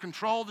 are you going to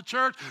control the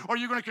church or are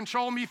you going to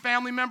control me,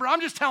 family member? I'm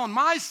just telling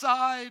my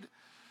side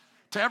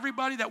to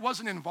everybody that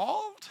wasn't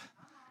involved,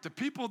 to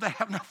people that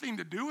have nothing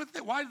to do with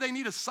it. Why do they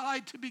need a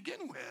side to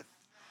begin with?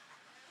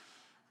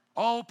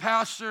 Oh,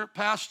 Pastor,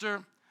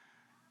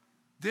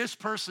 this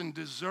person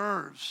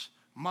deserves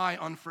my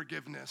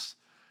unforgiveness.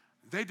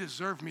 They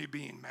deserve me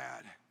being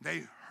mad.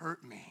 They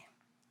hurt me.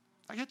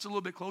 That gets a little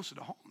bit closer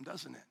to home,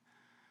 doesn't it?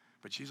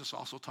 But Jesus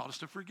also taught us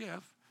to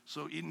forgive.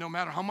 So no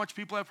matter how much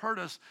people have hurt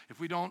us, if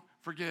we don't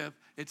forgive.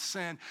 It's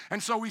sin.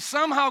 And so we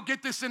somehow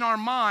get this in our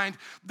mind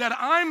that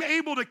I'm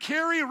able to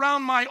carry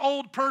around my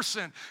old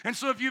person. And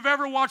so if you've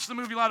ever watched the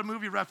movie, a lot of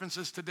movie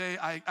references today,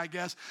 I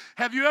guess.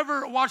 Have you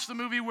ever watched the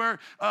movie where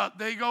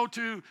they go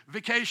to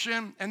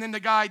vacation and then the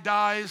guy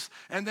dies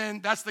and then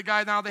that's the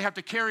guy now they have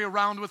to carry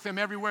around with him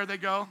everywhere they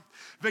go?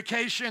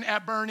 Vacation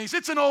at Bernie's.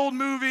 It's an old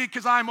movie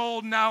because I'm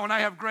old now and I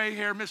have gray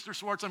hair. Mr.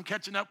 Swartz, I'm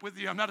catching up with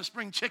you. I'm not a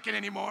spring chicken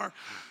anymore.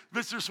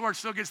 Mr. Swartz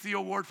still gets the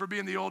award for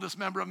being the oldest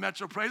member of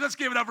Metro Praise. Let's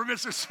give it up for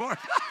Mr.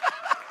 Swartz.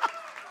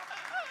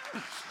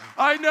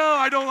 I know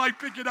I don't like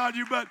picking on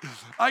you, but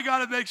I got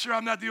to make sure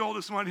I'm not the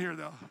oldest one here,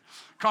 though.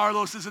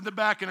 Carlos is in the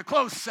back in a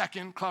close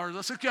second.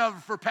 Carlos, let's give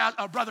it for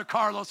Brother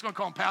Carlos. I'm going to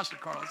call him Pastor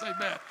Carlos.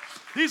 Amen.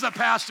 He's a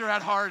pastor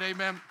at heart.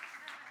 Amen.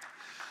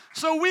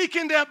 So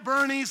weekend at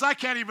Bernie's, I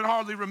can't even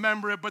hardly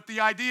remember it, but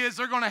the idea is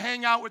they're going to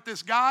hang out with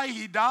this guy.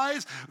 He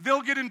dies.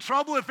 They'll get in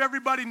trouble if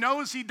everybody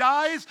knows he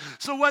dies.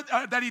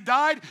 That he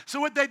died. So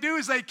what they do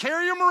is they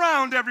carry him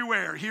around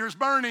everywhere. Here's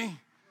Bernie,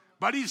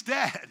 but he's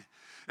dead.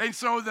 And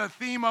so the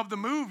theme of the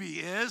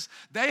movie is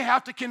they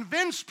have to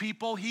convince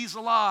people he's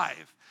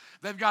alive.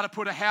 They've got to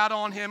put a hat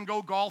on him,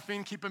 go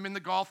golfing, keep him in the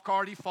golf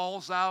cart. He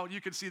falls out.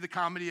 You can see the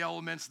comedy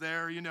elements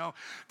there, you know.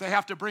 They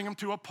have to bring him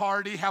to a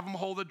party, have him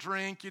hold a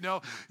drink, you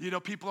know.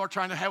 People are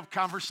trying to have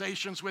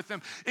conversations with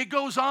him. It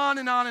goes on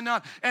and on and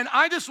on. And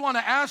I just want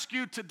to ask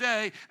you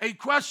today a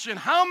question.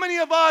 How many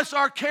of us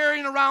are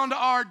carrying around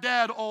our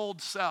dead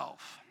old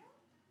self?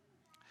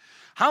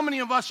 How many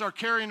of us are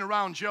carrying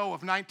around Joe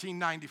of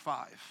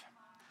 1995?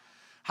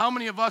 How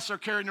many of us are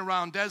carrying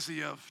around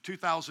Desi of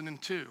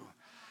 2002?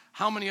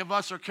 How many of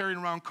us are carrying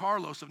around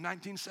Carlos of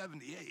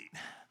 1978?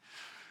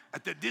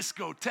 At the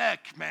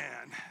discotheque,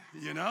 man,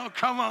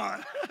 come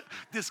on.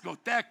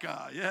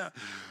 Discoteca, yeah.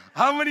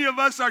 How many of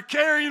us are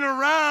carrying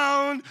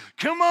around,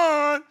 come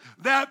on,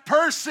 that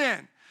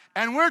person?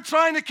 And we're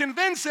trying to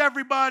convince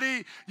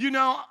everybody,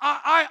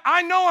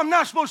 I know I'm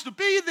not supposed to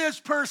be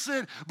this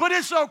person, but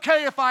it's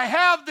okay if I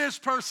have this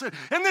person.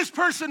 And this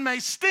person may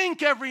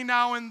stink every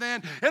now and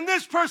then. And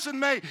this person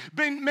may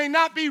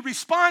not be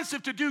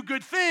responsive to do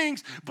good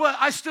things, but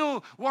I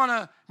still want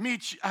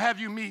to have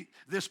you meet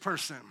this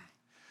person.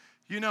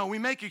 We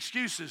make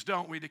excuses,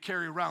 don't we, to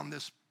carry around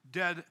this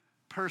dead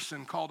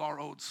person called our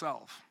old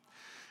self.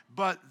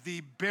 But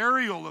the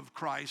burial of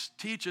Christ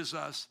teaches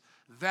us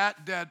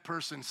that dead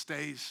person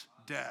stays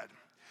dead.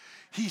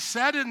 He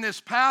said in this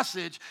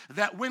passage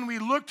that when we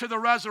look to the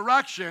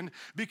resurrection,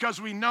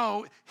 because we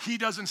know he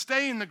doesn't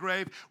stay in the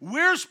grave,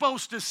 we're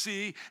supposed to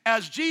see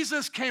as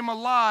Jesus came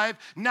alive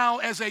now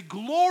as a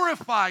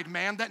glorified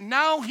man, that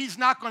now he's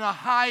not going to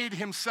hide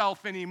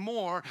himself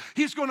anymore.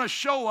 He's going to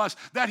show us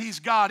that he's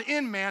God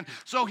in man,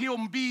 so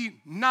he'll be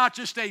not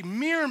just a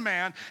mere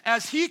man.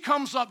 As he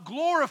comes up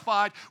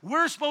glorified,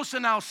 we're supposed to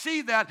now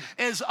see that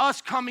as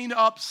us coming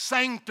up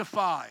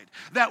sanctified,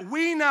 that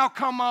we now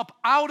come up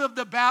out of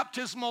the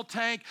baptismal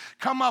tank,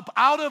 come up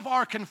out of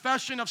our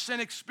confession of sin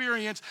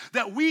experience,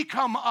 that we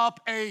come up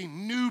a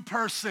new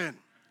person.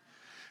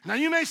 Now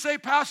you may say,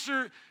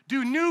 Pastor,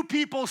 do new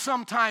people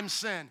sometimes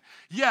sin?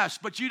 Yes,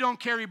 but you don't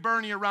carry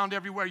Bernie around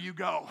everywhere you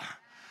go.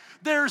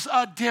 There's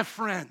a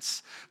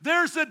difference.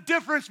 There's a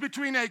difference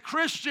between a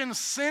Christian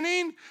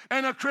sinning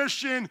and a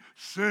Christian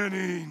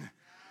sinning.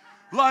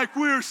 Like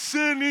we're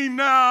sinning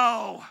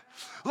now.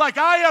 Like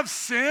I have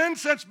sinned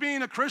since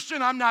being a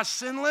Christian. I'm not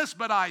sinless,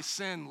 but I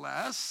sin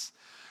less.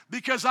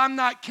 Because I'm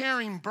not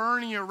carrying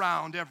Bernie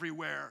around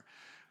everywhere.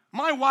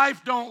 My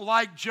wife don't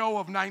like Joe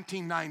of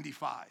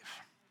 1995.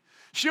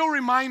 She'll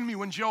remind me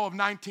when Joe of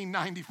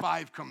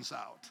 1995 comes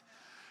out.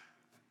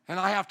 And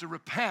I have to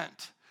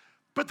repent.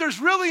 But there's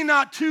really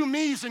not two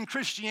me's in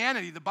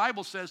Christianity. The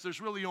Bible says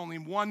there's really only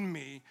one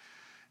me.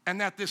 And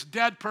that this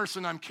dead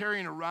person I'm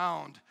carrying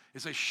around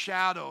is a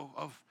shadow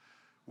of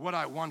what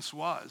I once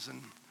was.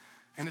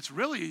 And it's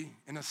really,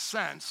 in a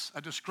sense,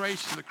 a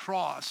disgrace to the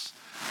cross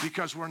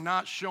because we're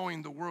not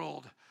showing the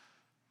world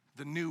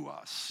the new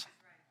us.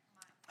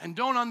 And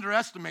don't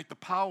underestimate the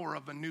power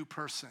of a new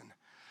person,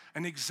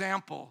 an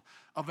example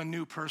of a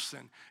new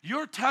person.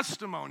 Your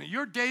testimony,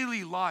 your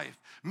daily life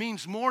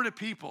means more to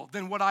people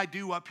than what I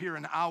do up here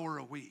an hour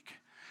a week.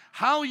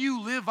 How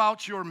you live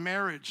out your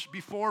marriage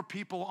before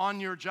people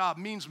on your job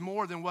means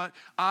more than what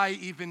I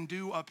even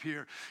do up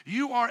here.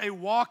 You are a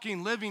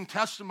walking, living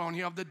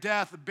testimony of the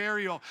death,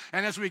 burial,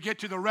 and as we get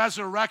to the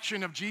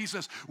resurrection of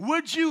Jesus.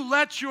 Would you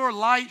let your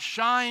light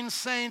shine,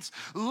 saints?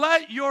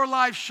 Let your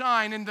life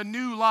shine in the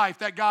new life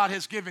that God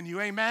has given you.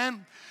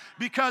 Amen?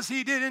 Because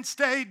he didn't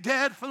stay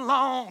dead for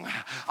long.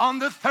 On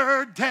the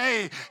third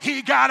day,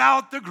 he got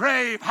out the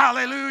grave.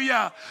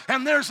 Hallelujah.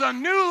 And there's a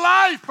new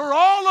life for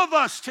all of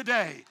us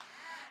today.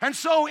 And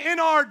so in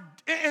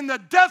the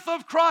death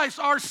of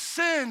Christ, our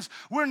sins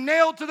were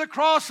nailed to the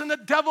cross and the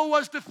devil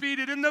was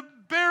defeated. In the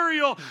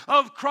burial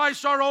of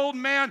Christ, our old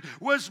man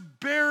was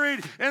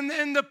buried, and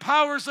in the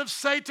powers of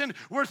Satan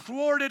were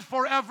thwarted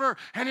forever.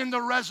 And in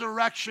the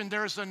resurrection,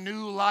 there's a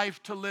new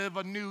life to live,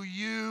 a new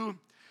you.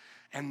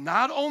 And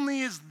not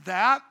only is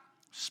that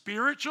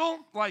spiritual,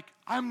 like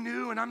I'm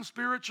new and I'm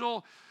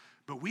spiritual,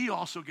 but we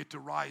also get to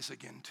rise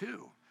again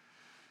too.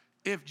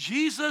 If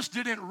Jesus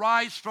didn't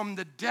rise from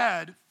the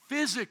dead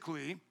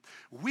physically,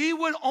 we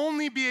would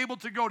only be able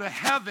to go to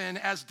heaven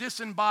as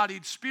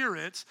disembodied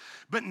spirits,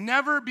 but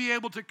never be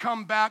able to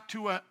come back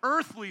to an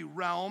earthly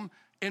realm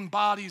in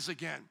bodies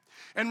again.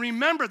 And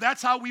remember,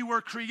 that's how we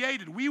were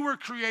created. We were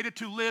created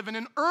to live in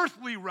an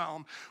earthly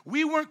realm.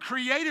 We weren't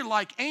created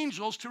like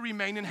angels to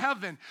remain in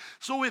heaven.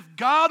 So if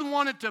God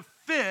wanted to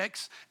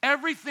fix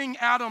everything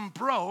Adam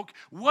broke,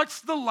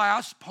 what's the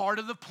last part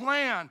of the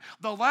plan?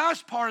 The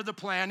last part of the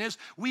plan is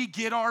we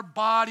get our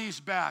bodies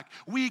back.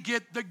 We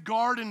get the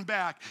garden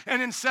back.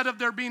 And instead of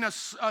there being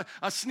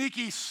a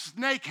sneaky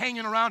snake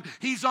hanging around,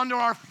 he's under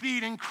our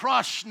feet and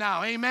crushed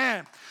now.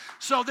 Amen.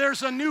 So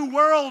there's a new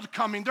world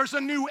coming. There's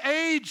a new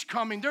age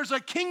coming. There's a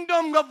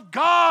kingdom of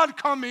God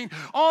coming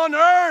on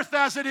earth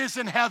as it is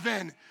in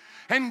heaven.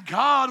 And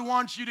God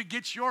wants you to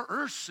get your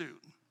earth suit.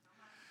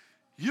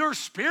 Your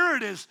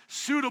spirit is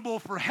suitable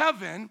for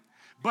heaven,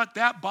 but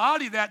that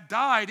body that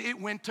died,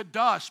 it went to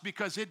dust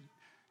because it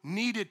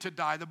needed to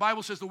die. The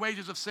Bible says the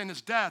wages of sin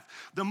is death.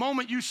 The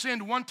moment you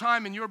sinned one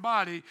time in your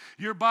body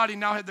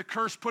now had the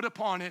curse put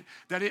upon it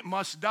that it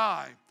must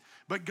die.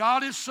 But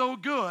God is so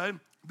good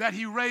that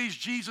he raised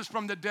Jesus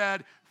from the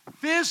dead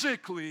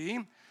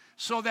physically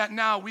so that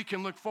now we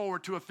can look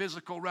forward to a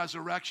physical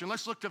resurrection.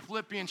 Let's look to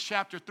Philippians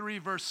chapter 3,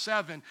 verse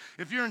 7.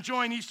 If you're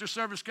enjoying Easter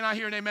service, can I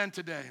hear an amen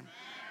today? Amen.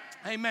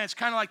 Amen. It's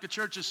kind of like the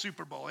church's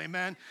Super Bowl.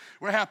 Amen.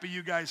 We're happy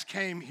you guys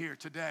came here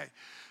today.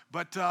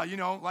 But,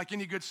 like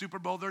any good Super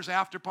Bowl, there's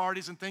after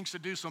parties and things to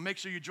do. So make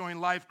sure you join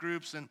life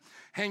groups and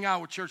hang out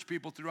with church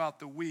people throughout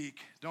the week.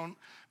 Don't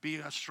be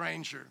a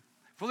stranger.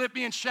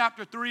 Philippians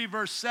chapter 3,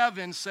 verse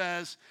 7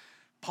 says,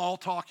 Paul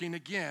talking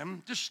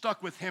again, just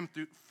stuck with him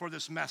for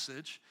this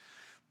message.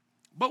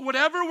 But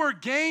whatever were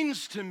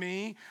gains to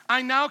me,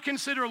 I now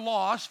consider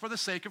loss for the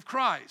sake of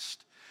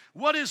Christ.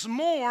 What is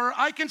more,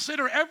 I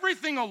consider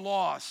everything a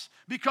loss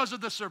because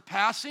of the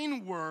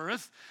surpassing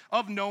worth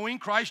of knowing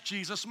Christ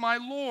Jesus my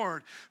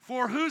Lord,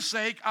 for whose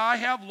sake I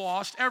have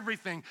lost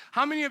everything.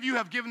 How many of you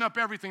have given up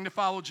everything to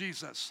follow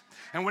Jesus?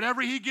 And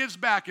whatever he gives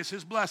back is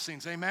his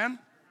blessings, amen?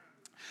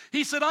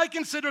 He said, I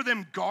consider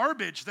them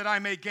garbage that I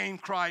may gain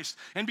Christ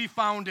and be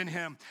found in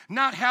him,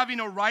 not having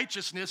a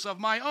righteousness of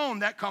my own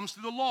that comes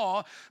through the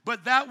law,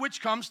 but that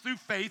which comes through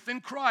faith in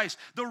Christ,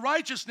 the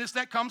righteousness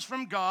that comes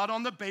from God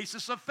on the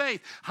basis of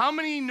faith. How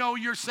many know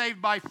you're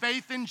saved by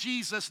faith in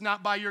Jesus,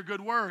 not by your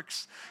good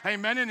works?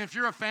 Amen. And if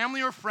you're a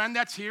family or friend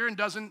that's here and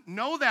doesn't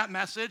know that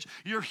message,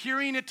 you're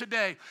hearing it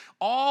today.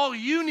 All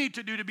you need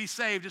to do to be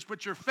saved is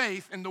put your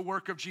faith in the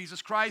work of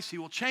Jesus Christ. He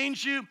will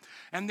change you,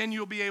 and then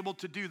you'll be able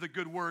to do the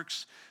good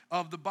works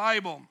of the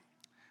Bible.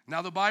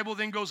 Now the Bible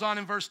then goes on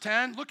in verse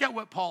 10. Look at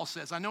what Paul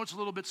says. I know it's a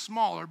little bit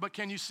smaller, but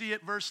can you see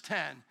it? Verse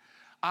 10.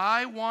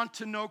 I want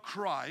to know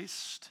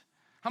Christ.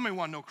 How many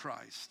want to know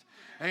Christ?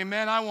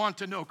 Amen. I want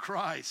to know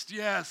Christ.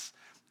 Yes.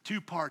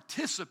 To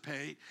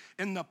participate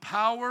in the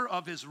power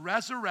of his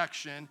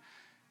resurrection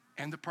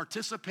and the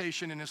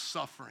participation in his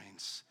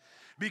sufferings,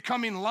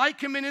 becoming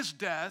like him in his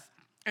death,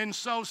 and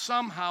so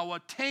somehow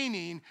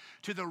attaining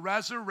to the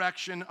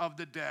resurrection of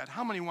the dead.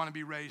 How many want to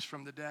be raised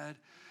from the dead?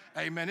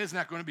 Amen. Isn't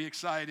that going to be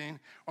exciting?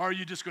 Or are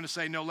you just going to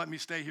say, no, let me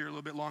stay here a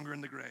little bit longer in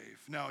the grave?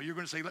 No, you're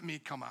going to say, let me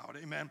come out.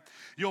 Amen.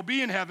 You'll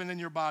be in heaven and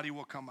your body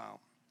will come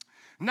out.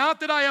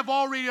 Not that I have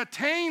already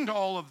attained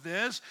all of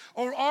this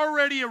or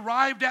already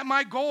arrived at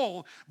my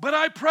goal, but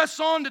I press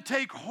on to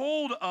take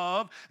hold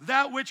of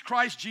that which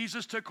Christ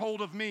Jesus took hold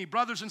of me.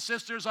 Brothers and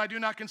sisters, I do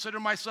not consider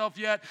myself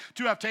yet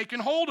to have taken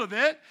hold of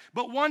it,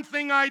 but one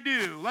thing I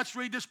do. Let's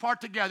read this part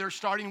together,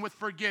 starting with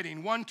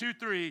forgetting. 1, 2,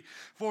 3.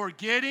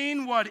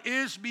 Forgetting what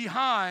is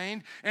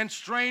behind and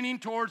straining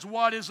towards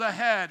what is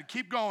ahead.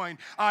 Keep going.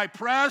 I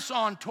press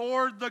on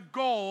toward the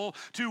goal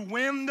to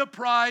win the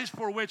prize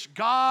for which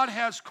God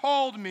has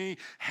called me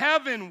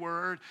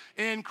heavenward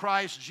in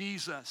Christ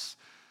Jesus.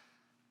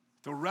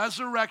 The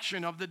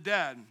resurrection of the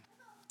dead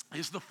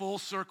is the full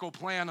circle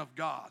plan of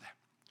God.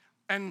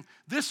 And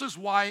this is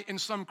why in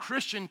some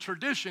Christian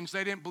traditions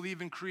they didn't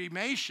believe in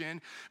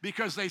cremation,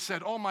 because they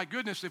said, oh my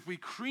goodness, if we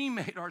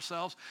cremate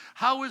ourselves,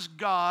 how is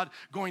God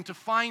going to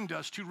find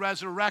us to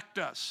resurrect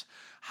us?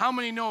 How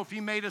many know if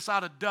he made us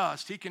out of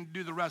dust, he can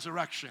do the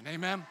resurrection?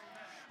 Amen?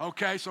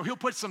 Okay, so he'll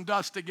put some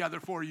dust together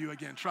for you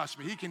again. Trust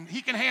me, he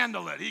can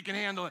handle it. He can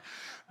handle it.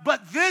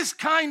 But this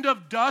kind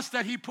of dust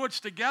that he puts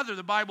together,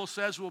 the Bible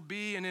says, will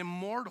be an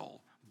immortal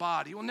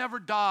body. It will never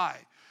die.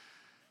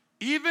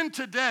 Even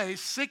today,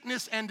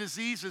 sickness and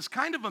disease is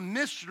kind of a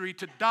mystery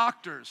to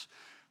doctors.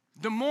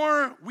 The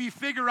more we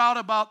figure out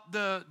about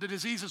the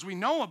diseases we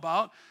know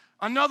about,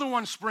 another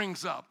one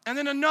springs up, and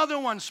then another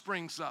one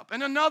springs up,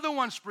 and another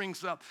one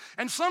springs up.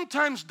 And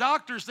sometimes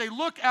doctors, they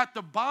look at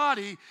the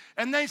body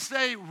and they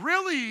say,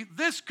 really,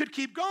 this could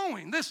keep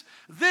going. This,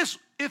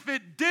 if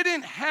it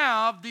didn't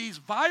have these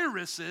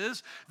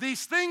viruses,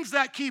 these things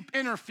that keep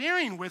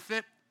interfering with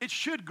it, it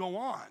should go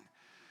on.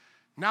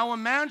 Now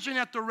imagine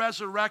at the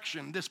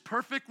resurrection, this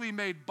perfectly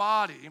made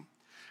body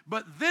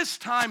but this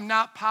time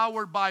not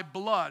powered by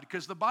blood,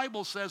 because the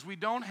Bible says we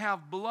don't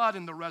have blood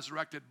in the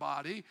resurrected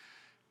body.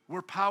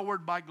 We're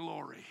powered by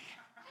glory.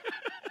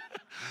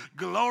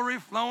 Glory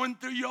flowing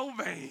through your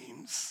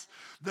veins.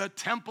 The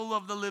temple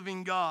of the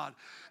living God.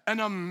 And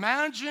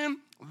imagine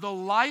the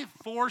life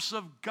force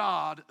of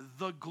God,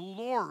 the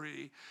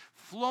glory,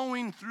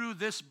 flowing through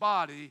this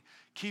body,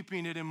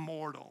 keeping it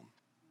immortal.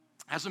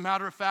 As a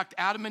matter of fact,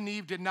 Adam and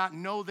Eve did not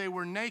know they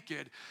were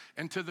naked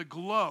until the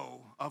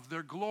glow of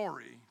their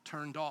glory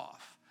turned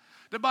off.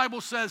 The Bible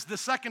says the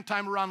second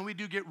time around we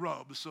do get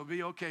robes, so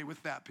be okay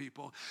with that,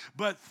 people.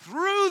 But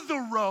through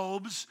the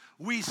robes,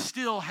 we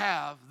still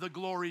have the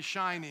glory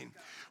shining.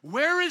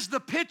 Where is the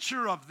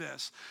picture of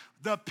this?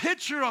 The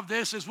picture of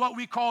this is what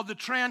we call the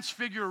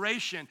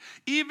transfiguration,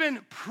 even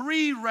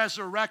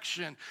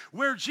pre-resurrection,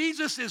 where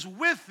Jesus is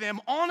with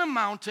them on a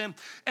mountain,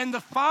 and the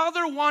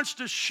Father wants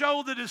to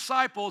show the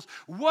disciples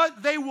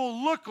what they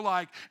will look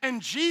like.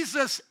 And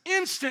Jesus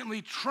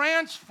instantly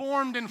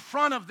transformed in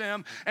front of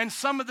them, and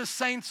some of the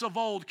saints of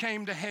old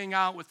came to hang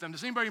out with them.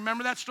 Does anybody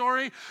remember that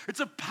story?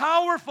 It's a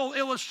powerful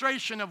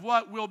illustration of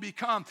what will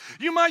become.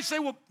 You might say,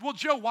 well,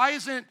 Joe, why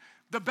isn't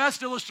the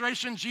best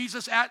illustration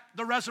Jesus at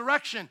the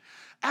resurrection?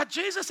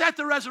 Jesus at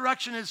the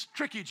resurrection is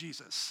tricky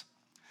Jesus.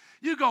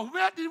 You go,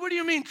 what do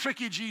you mean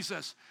tricky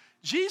Jesus?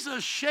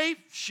 Jesus shape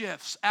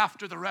shifts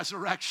after the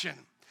resurrection.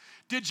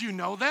 Did you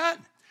know that?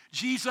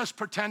 Jesus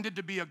pretended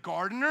to be a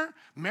gardener.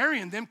 Mary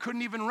and them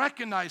couldn't even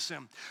recognize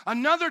him.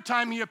 Another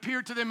time he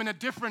appeared to them in a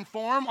different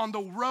form on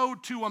the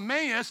road to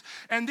Emmaus,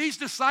 and these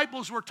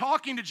disciples were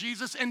talking to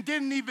Jesus and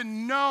didn't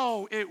even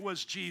know it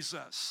was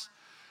Jesus.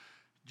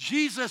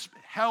 Jesus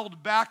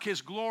held back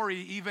his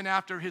glory even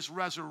after his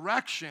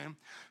resurrection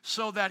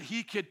so that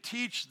he could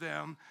teach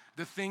them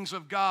the things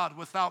of God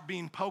without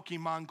being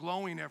Pokemon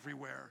glowing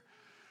everywhere.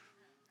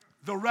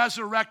 The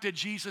resurrected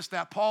Jesus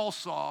that Paul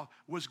saw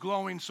was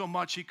glowing so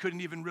much he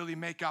couldn't even really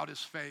make out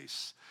his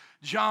face.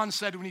 John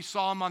said when he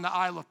saw him on the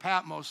Isle of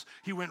Patmos,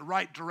 he went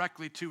right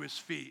directly to his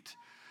feet.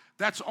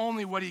 That's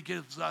only what he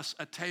gives us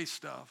a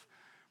taste of.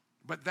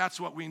 But that's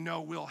what we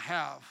know we'll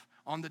have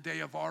on the day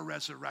of our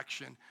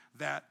resurrection,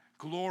 that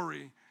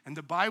glory. And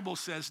the Bible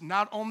says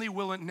not only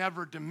will it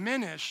never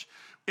diminish,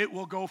 it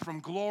will go from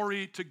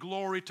glory to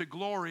glory to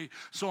glory.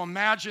 So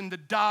imagine the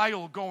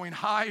dial going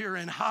higher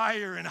and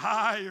higher and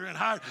higher and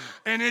higher,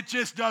 and it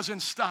just doesn't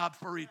stop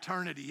for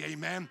eternity.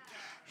 Amen.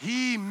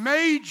 He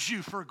made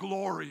you for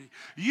glory.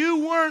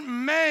 You weren't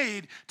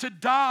made to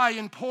die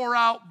and pour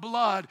out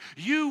blood.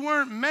 You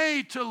weren't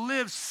made to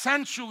live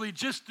sensually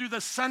just through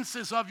the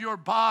senses of your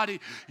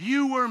body.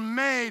 You were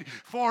made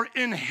for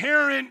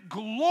inherent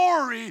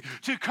glory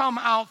to come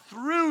out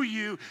through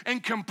you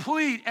and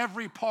complete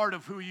every part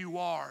of who you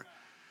are.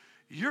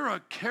 You're a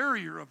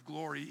carrier of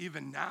glory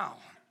even now.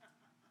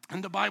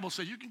 And the Bible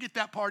says you can get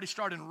that party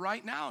started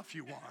right now if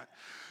you want.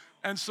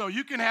 And so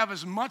you can have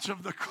as much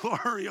of the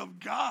glory of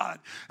God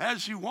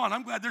as you want.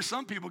 I'm glad there's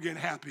some people getting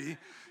happy.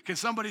 Can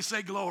somebody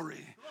say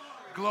glory?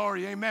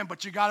 Glory, amen.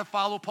 But you got to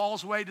follow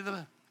Paul's way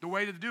to the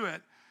way to do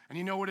it. And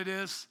you know what it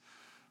is?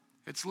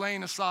 It's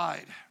laying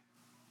aside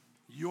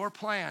your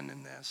plan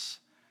in this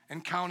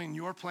and counting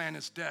your plan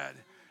as dead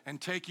and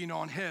taking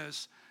on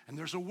his. And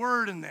there's a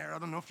word in there. I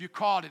don't know if you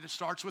caught it. It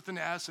starts with an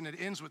S and it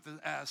ends with an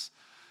S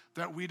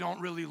that we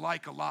don't really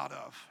like a lot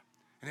of.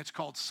 And it's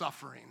called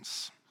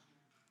sufferings.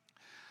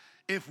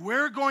 If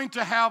we're going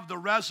to have the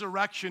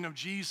resurrection of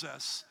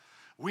Jesus,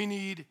 we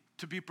need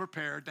to be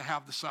prepared to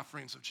have the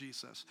sufferings of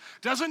Jesus.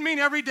 Doesn't mean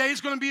every day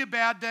is going to be a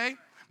bad day.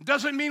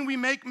 Doesn't mean we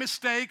make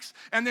mistakes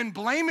and then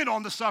blame it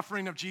on the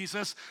suffering of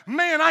Jesus.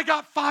 Man, I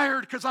got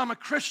fired because I'm a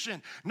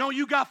Christian. No,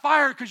 you got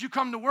fired because you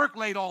come to work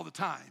late all the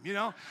time, you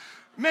know.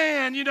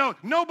 Man,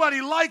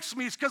 nobody likes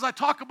me. It's because I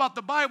talk about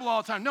the Bible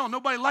all the time. No,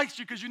 nobody likes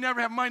you because you never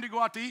have money to go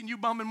out to eat and you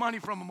bumming money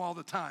from them all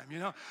the time,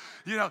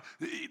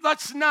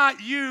 Let's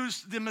not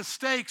use the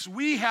mistakes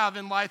we have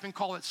in life and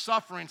call it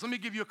sufferings. Let me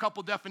give you a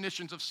couple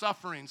definitions of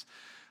sufferings.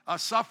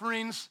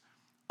 Sufferings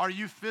are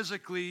you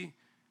physically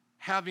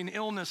having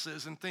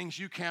illnesses and things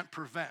you can't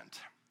prevent.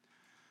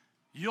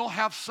 You'll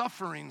have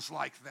sufferings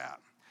like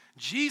that.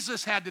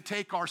 Jesus had to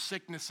take our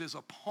sicknesses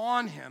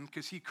upon him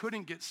because he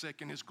couldn't get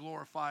sick in his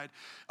glorified,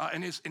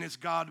 in his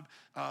God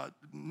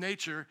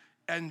nature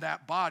and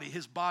that body.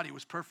 His body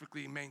was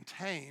perfectly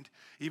maintained.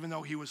 Even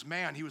though he was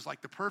man, he was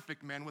like the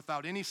perfect man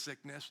without any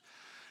sickness.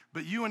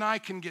 But you and I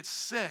can get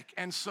sick.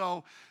 And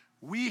so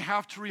we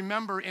have to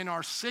remember in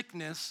our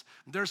sickness,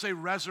 there's a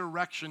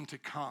resurrection to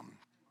come.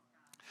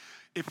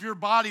 If your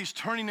body's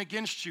turning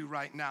against you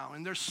right now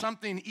and there's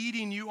something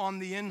eating you on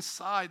the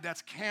inside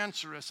that's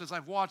cancerous, as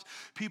I've watched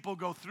people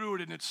go through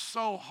it and it's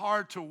so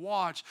hard to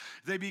watch,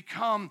 they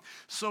become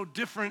so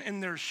different in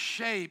their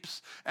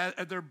shapes,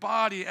 their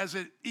body as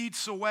it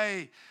eats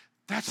away.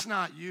 That's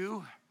not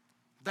you.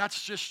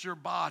 That's just your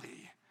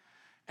body.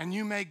 And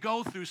you may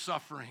go through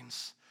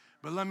sufferings,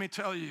 but let me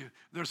tell you,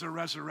 there's a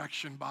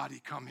resurrection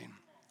body coming.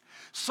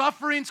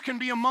 Sufferings can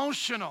be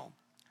emotional.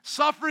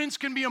 Sufferings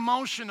can be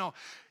emotional.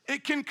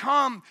 It can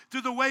come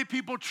through the way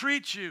people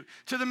treat you,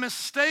 to the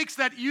mistakes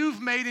that you've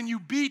made and you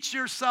beat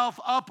yourself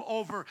up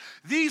over.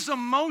 These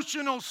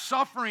emotional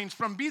sufferings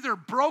from either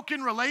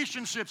broken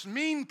relationships,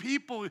 mean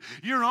people,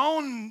 your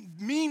own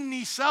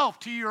mean self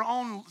to your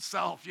own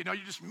self. You're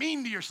just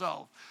mean to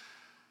yourself.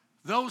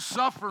 Those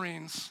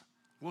sufferings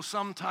will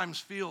sometimes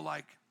feel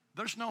like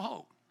there's no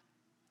hope.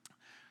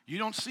 You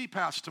don't see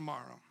past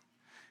tomorrow.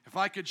 If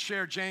I could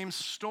share James'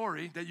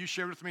 story that you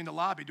shared with me in the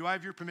lobby. Do I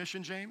have your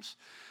permission, James?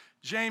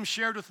 James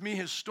shared with me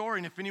his story,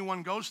 and if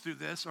anyone goes through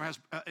this or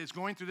is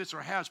going through this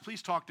or has,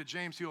 please talk to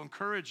James. He'll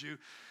encourage you.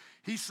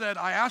 He said,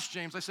 I asked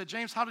James, I said,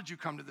 James, how did you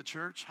come to the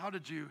church? How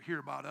did you hear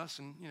about us?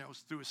 And, it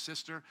was through his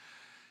sister.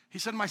 He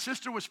said, my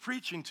sister was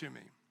preaching to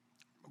me,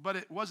 but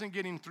it wasn't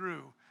getting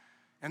through.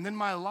 And then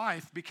my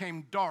life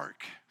became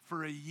dark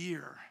for a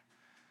year.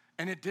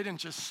 And it didn't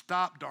just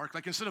stop dark.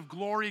 Like instead of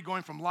glory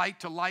going from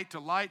light to light to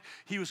light,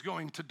 he was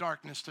going to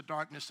darkness to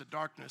darkness to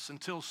darkness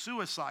until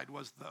suicide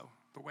was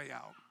the way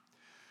out.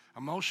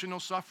 Emotional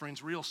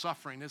suffering's real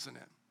suffering, isn't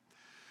it?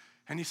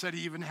 And he said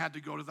he even had to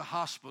go to the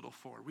hospital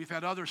for it. We've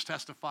had others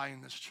testify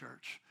in this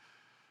church.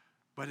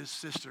 But his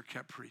sister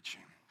kept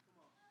preaching.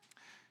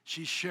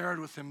 She shared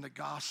with him the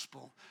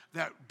gospel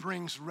that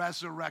brings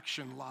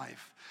resurrection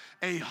life,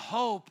 a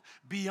hope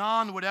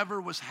beyond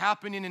whatever was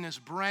happening in his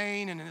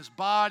brain and in his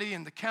body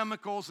and the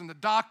chemicals and the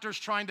doctors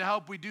trying to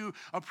help. We do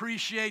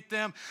appreciate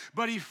them,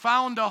 but he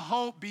found a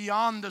hope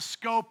beyond the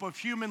scope of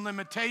human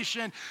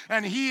limitation,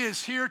 and he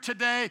is here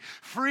today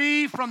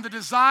free from the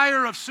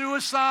desire of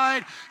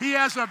suicide. He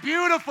has a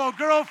beautiful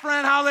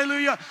girlfriend,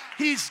 hallelujah.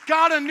 He's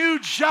got a new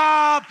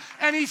job,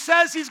 and he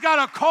says he's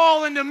got a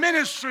call into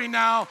ministry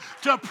now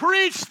to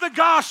preach the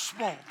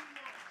gospel.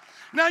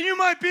 Now, you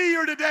might be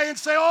here today and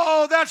say,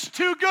 oh, that's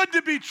too good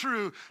to be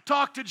true.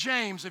 Talk to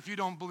James if you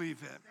don't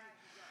believe it.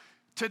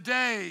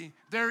 Today,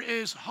 there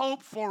is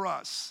hope for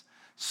us.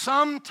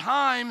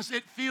 Sometimes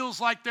it feels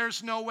like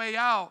there's no way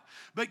out,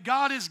 but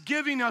God is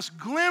giving us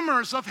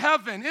glimmers of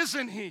heaven,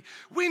 isn't he?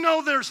 We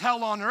know there's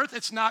hell on earth.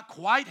 It's not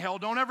quite hell.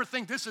 Don't ever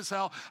think this is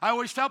hell. I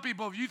always tell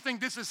people, if you think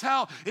this is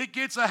hell, it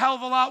gets a hell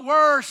of a lot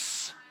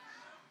worse.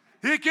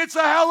 It gets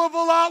a hell of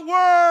a lot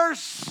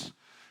worse.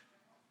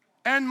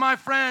 And my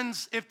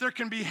friends, if there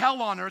can be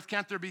hell on earth,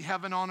 can't there be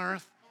heaven on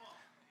earth?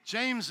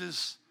 James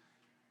is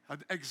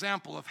an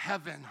example of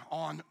heaven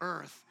on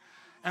earth.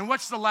 And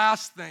what's the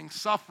last thing?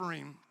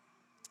 Suffering.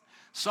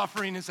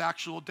 Suffering is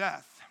actual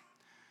death.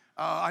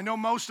 I know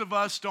most of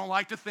us don't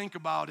like to think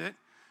about it,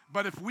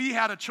 but if we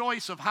had a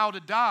choice of how to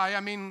die,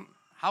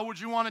 how would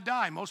you want to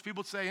die? Most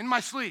people would say, in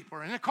my sleep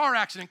or in a car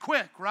accident,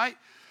 quick, right?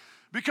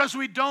 Because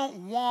we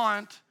don't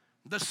want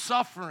the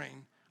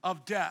suffering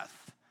of death.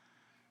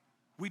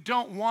 We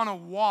don't want to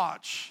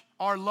watch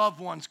our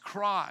loved ones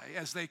cry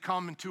as they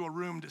come into a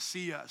room to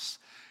see us.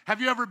 Have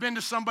you ever been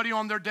to somebody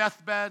on their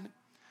deathbed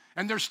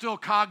and they're still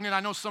cognate? I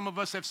know some of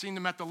us have seen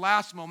them at the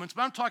last moments,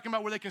 but I'm talking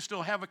about where they can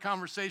still have a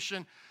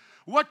conversation.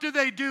 What do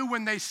they do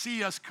when they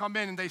see us come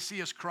in and they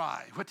see us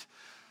cry?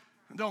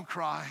 Don't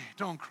cry,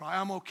 don't cry,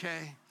 I'm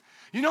okay.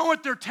 You know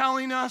what they're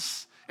telling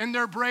us in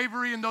their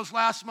bravery in those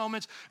last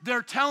moments?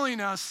 They're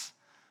telling us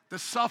the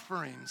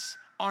sufferings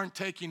aren't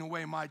taking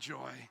away my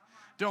joy.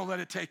 Don't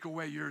let it take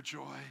away your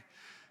joy.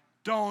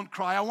 Don't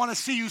cry. I want to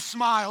see you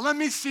smile. Let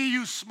me see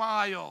you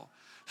smile.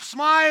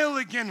 Smile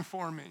again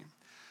for me.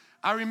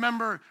 I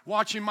remember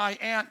watching my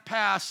aunt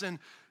pass, and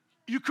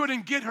you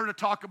couldn't get her to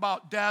talk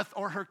about death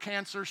or her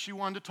cancer. She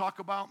wanted to talk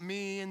about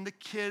me and the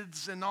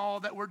kids and all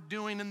that we're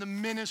doing in the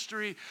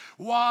ministry.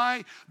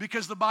 Why?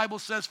 Because the Bible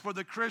says for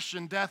the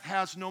Christian, death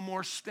has no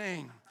more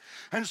sting.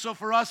 And so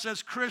for us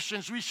as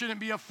Christians, we shouldn't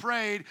be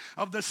afraid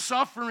of the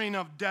suffering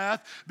of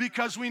death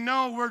because we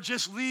know we're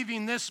just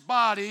leaving this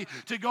body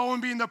to go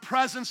and be in the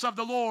presence of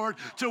the Lord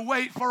to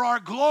wait for our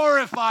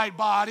glorified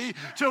body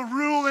to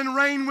rule and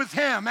reign with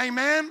him.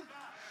 Amen?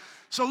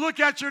 So look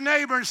at your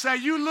neighbor and say,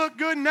 you look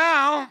good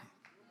now,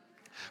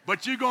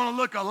 but you're going to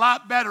look a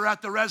lot better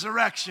at the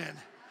resurrection.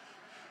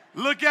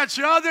 Look at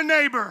your other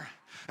neighbor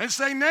and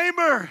say,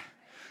 neighbor,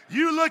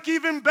 you look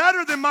even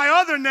better than my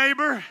other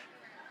neighbor.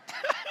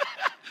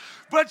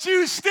 But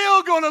you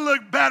still going to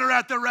look better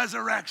at the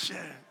resurrection.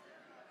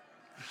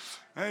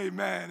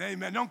 Amen,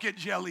 amen. Don't get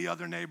jelly,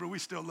 other neighbor. We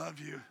still love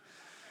you.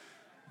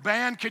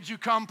 Band, could you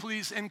come,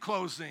 please, in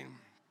closing?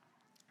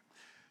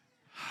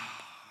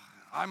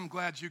 I'm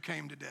glad you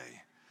came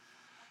today.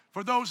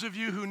 For those of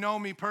you who know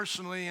me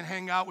personally and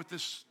hang out with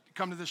this,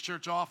 come to this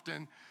church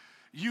often,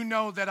 you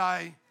know that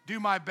I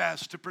do my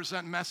best to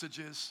present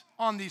messages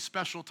on these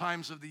special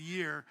times of the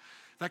year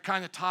that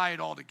kind of tie it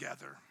all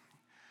together.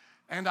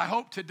 And I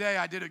hope today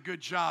I did a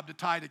good job to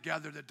tie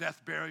together the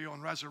death, burial,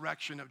 and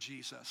resurrection of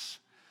Jesus.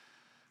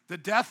 The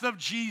death of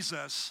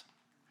Jesus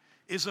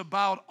is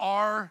about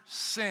our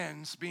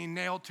sins being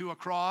nailed to a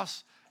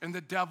cross and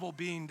the devil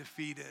being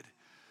defeated.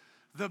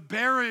 The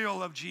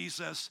burial of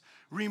Jesus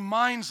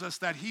reminds us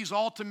that he's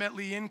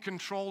ultimately in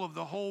control of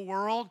the whole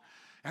world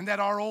and that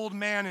our old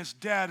man is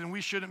dead and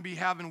we shouldn't be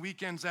having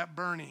weekends at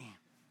Bernie.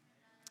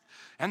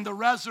 And the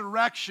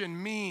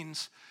resurrection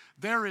means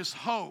there is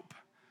hope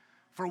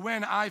for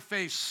when I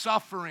face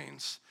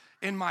sufferings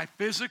in my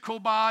physical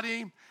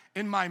body,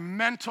 in my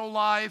mental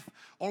life,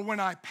 or when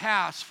I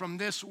pass from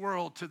this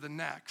world to the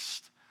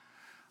next.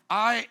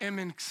 I am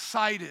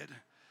excited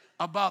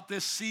about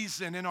this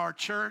season in our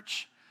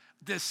church,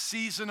 this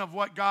season of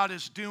what God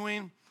is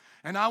doing,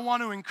 and I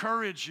want to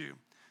encourage you,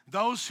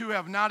 those who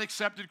have not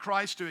accepted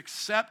Christ, to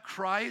accept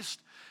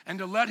Christ and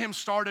to let him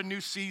start a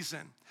new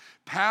season.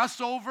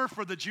 Passover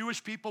for the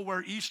Jewish people,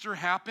 where Easter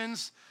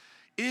happens,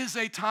 is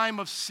a time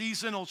of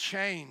seasonal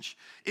change.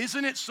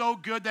 Isn't it so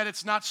good that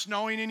it's not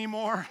snowing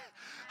anymore?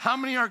 How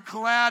many are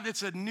glad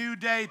it's a new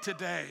day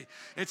today?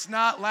 It's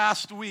not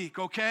last week,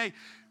 okay?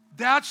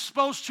 That's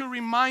supposed to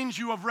remind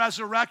you of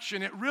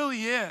resurrection. It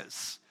really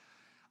is.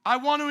 I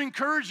want to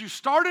encourage you,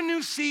 start a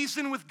new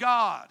season with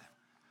God.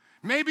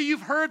 Maybe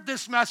you've heard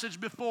this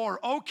message before.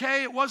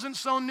 Okay, it wasn't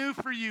so new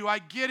for you. I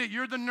get it.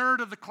 You're the nerd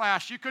of the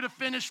class. You could have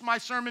finished my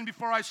sermon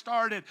before I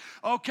started.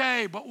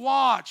 Okay, but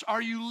watch.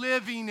 Are you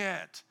living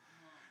it?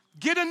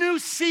 Get a new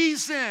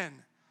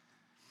season.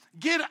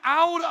 Get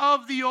out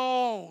of the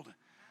old.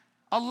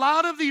 A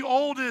lot of the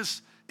old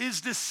is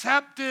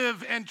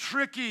deceptive and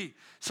tricky.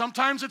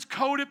 Sometimes it's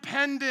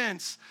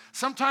codependence.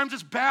 Sometimes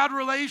it's bad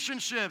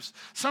relationships.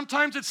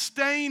 Sometimes it's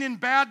staying in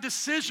bad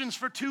decisions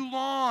for too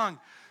long.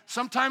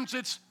 Sometimes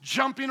it's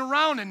jumping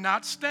around and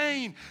not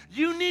staying.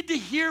 You need to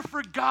hear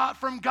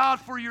from God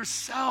for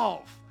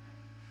yourself.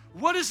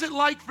 What is it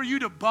like for you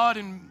to bud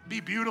and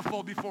be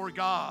beautiful before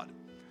God?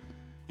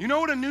 You know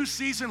what a new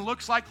season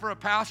looks like for a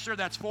pastor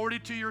that's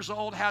 42 years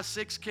old, has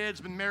 6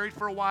 kids, been married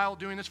for a while,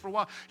 doing this for a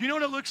while? You know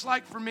what it looks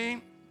like for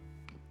me?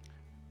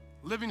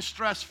 Living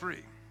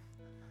stress-free.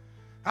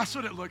 That's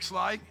what it looks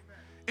like.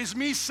 Is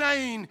me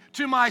saying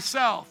to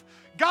myself,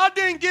 God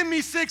didn't give me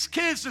 6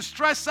 kids to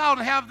stress out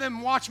and have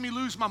them watch me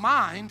lose my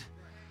mind.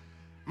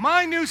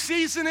 My new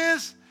season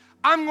is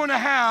I'm going to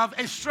have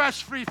a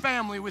stress-free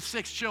family with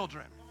 6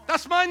 children.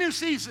 That's my new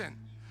season.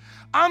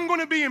 I'm going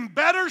to be in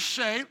better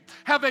shape,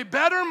 have a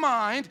better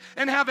mind,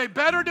 and have a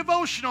better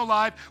devotional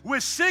life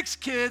with 6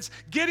 kids,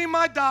 getting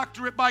my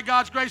doctorate by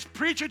God's grace,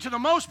 preaching to the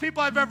most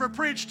people I've ever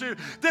preached to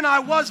than I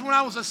was when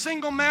I was a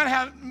single man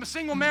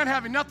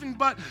having nothing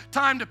but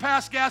time to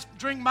pass gas,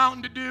 drink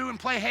Mountain Dew, and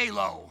play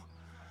Halo.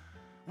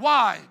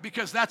 Why?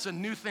 Because that's a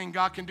new thing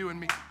God can do in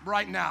me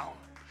right now.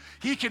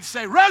 He can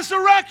say,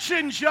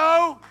 resurrection,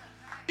 Joe.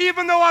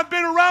 Even though I've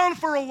been around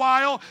for a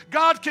while,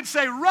 God can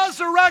say,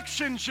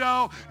 resurrection,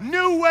 Joe.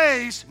 New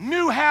ways,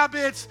 new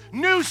habits,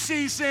 new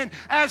season.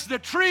 As the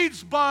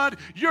trees bud,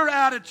 your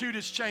attitude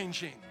is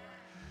changing.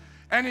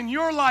 And in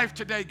your life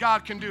today,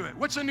 God can do it.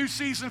 What's a new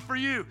season for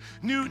you?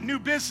 New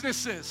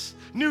businesses,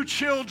 new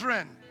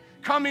children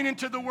coming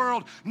into the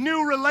world,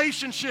 new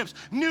relationships,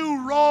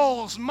 new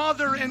roles,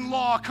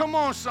 mother-in-law. Come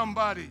on,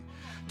 somebody.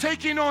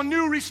 Taking on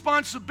new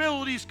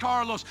responsibilities,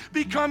 Carlos.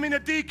 Becoming a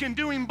deacon,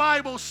 doing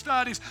Bible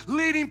studies,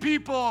 leading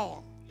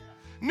people.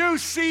 New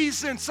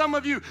season. Some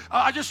of you,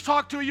 I just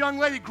talked to a young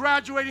lady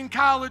graduating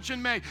college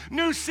in May.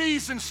 New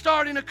season,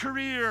 starting a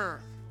career.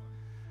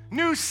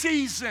 New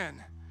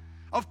season.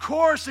 Of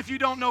course, if you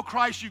don't know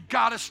Christ, you've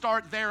got to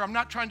start there. I'm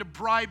not trying to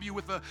bribe you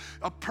with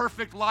a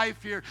perfect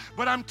life here,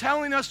 but I'm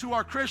telling us who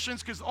are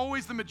Christians, because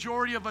always the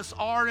majority of us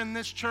are in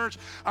this church,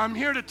 I'm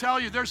here to tell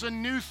you there's a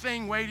new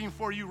thing waiting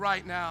for you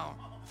right now.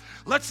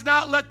 Let's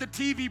not let the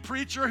TV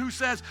preacher who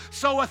says,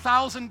 sow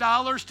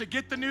 $1,000 to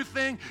get the new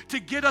thing, to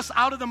get us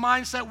out of the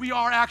mindset we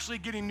are actually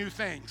getting new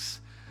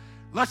things.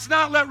 Let's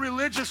not let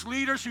religious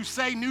leaders who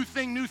say new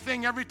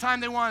thing every time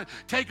they want to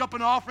take up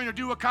an offering or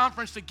do a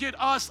conference to get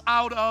us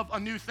out of a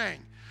new thing.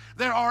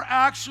 There are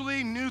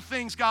actually new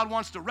things God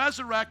wants to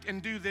resurrect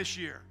and do this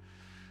year.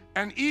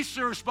 And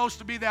Easter is supposed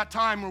to be that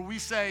time where we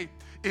say,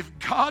 if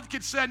God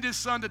could send his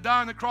son to die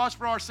on the cross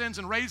for our sins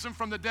and raise him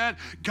from the dead,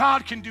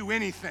 God can do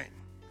anything.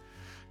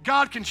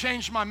 God can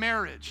change my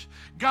marriage.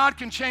 God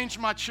can change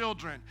my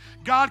children.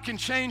 God can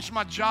change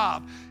my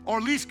job. Or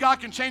at least God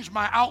can change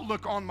my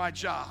outlook on my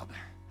job.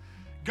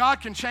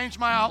 God can change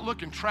my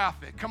outlook in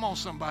traffic. Come on,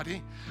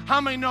 somebody. How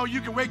many know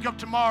you can wake up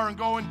tomorrow and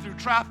go in through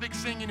traffic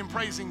singing and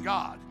praising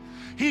God?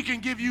 He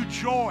can give you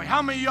joy.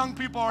 How many young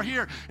people are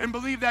here and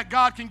believe that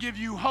God can give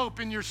you hope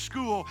in your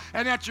school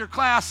and at your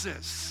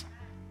classes?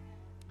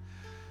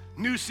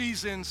 New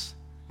seasons,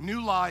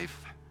 new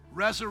life,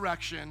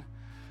 resurrection.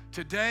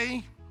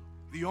 Today,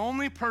 the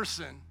only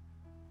person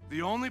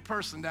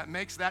that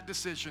makes that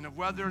decision of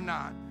whether or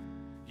not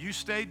you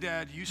stay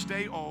dead, you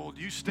stay old,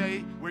 you stay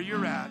where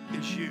you're at,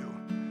 is you.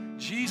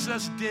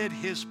 Jesus did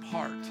his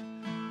part.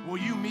 Will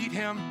you meet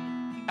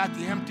him at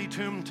the empty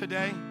tomb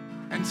today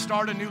and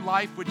start a new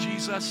life with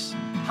Jesus?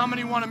 How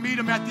many want to meet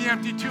him at the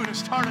empty tomb and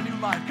start a new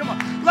life? Come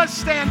on, let's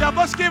stand up.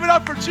 Let's give it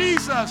up for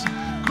Jesus.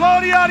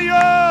 Gloria a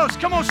Dios.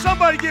 Come on,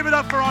 somebody give it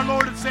up for our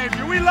Lord and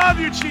Savior. We love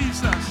you,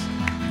 Jesus.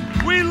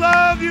 We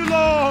love you,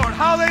 Lord.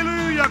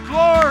 Hallelujah.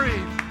 Glory.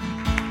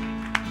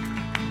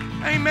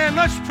 Amen.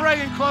 Let's pray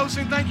in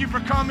closing. Thank you for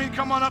coming.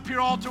 Come on up here,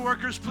 altar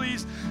workers,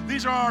 please.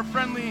 These are our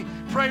friendly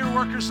prayer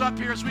workers up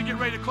here as we get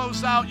ready to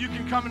close out. You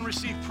can come and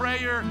receive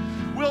prayer.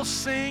 We'll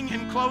sing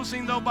in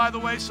closing, though, by the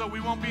way, so we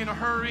won't be in a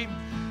hurry.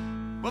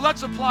 Well,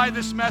 let's apply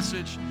this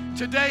message.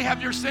 Today,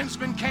 have your sins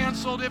been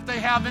canceled? If they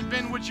haven't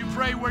been, would you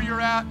pray where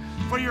you're at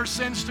for your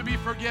sins to be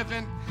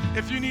forgiven?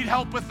 If you need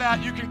help with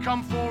that, you can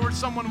come forward.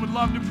 Someone would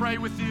love to pray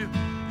with you.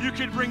 You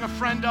could bring a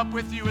friend up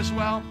with you as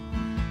well.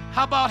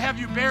 How about have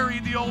you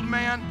buried the old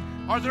man?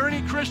 Are there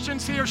any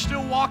Christians here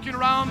still walking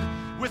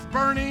around with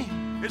Bernie?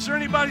 Is there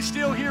anybody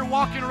still here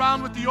walking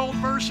around with the old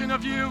version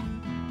of you?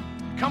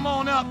 Come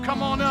on up,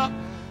 come on up.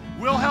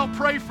 We'll help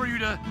pray for you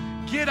to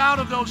get out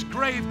of those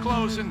grave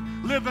clothes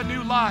and live a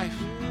new life.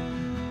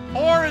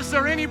 Or is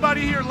there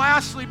anybody here,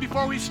 lastly,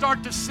 before we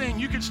start to sing?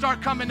 You can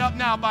start coming up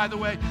now, by the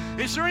way.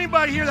 Is there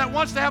anybody here that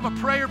wants to have a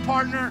prayer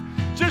partner?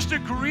 Just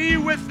agree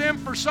with them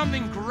for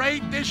something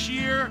great this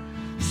year,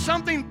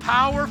 something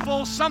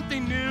powerful,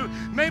 something new.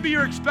 Maybe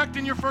you're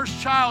expecting your first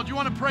child. You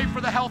want to pray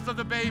for the health of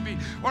the baby.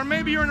 Or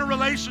maybe you're in a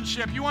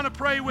relationship. You want to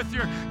pray with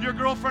your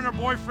girlfriend or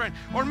boyfriend.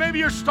 Or maybe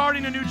you're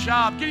starting a new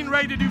job, getting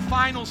ready to do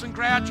finals and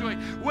graduate.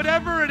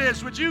 Whatever it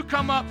is, would you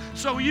come up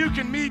so you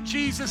can meet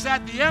Jesus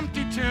at the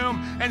empty tomb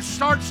and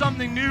start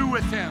something new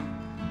with him?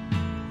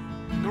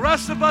 The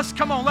rest of us,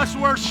 come on, let's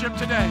worship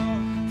today.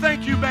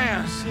 Thank you,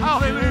 band.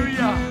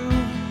 Hallelujah.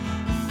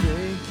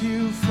 Thank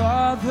you,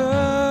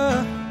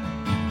 Father,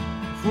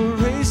 for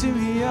raising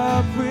me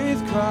up with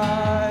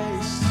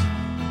Christ.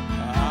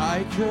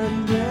 I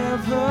could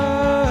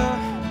never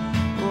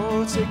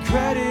take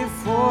credit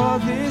for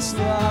this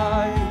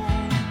life.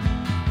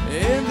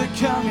 In the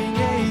coming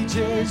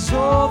ages,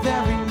 all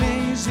that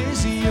remains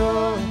is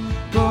your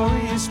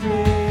glorious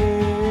grace.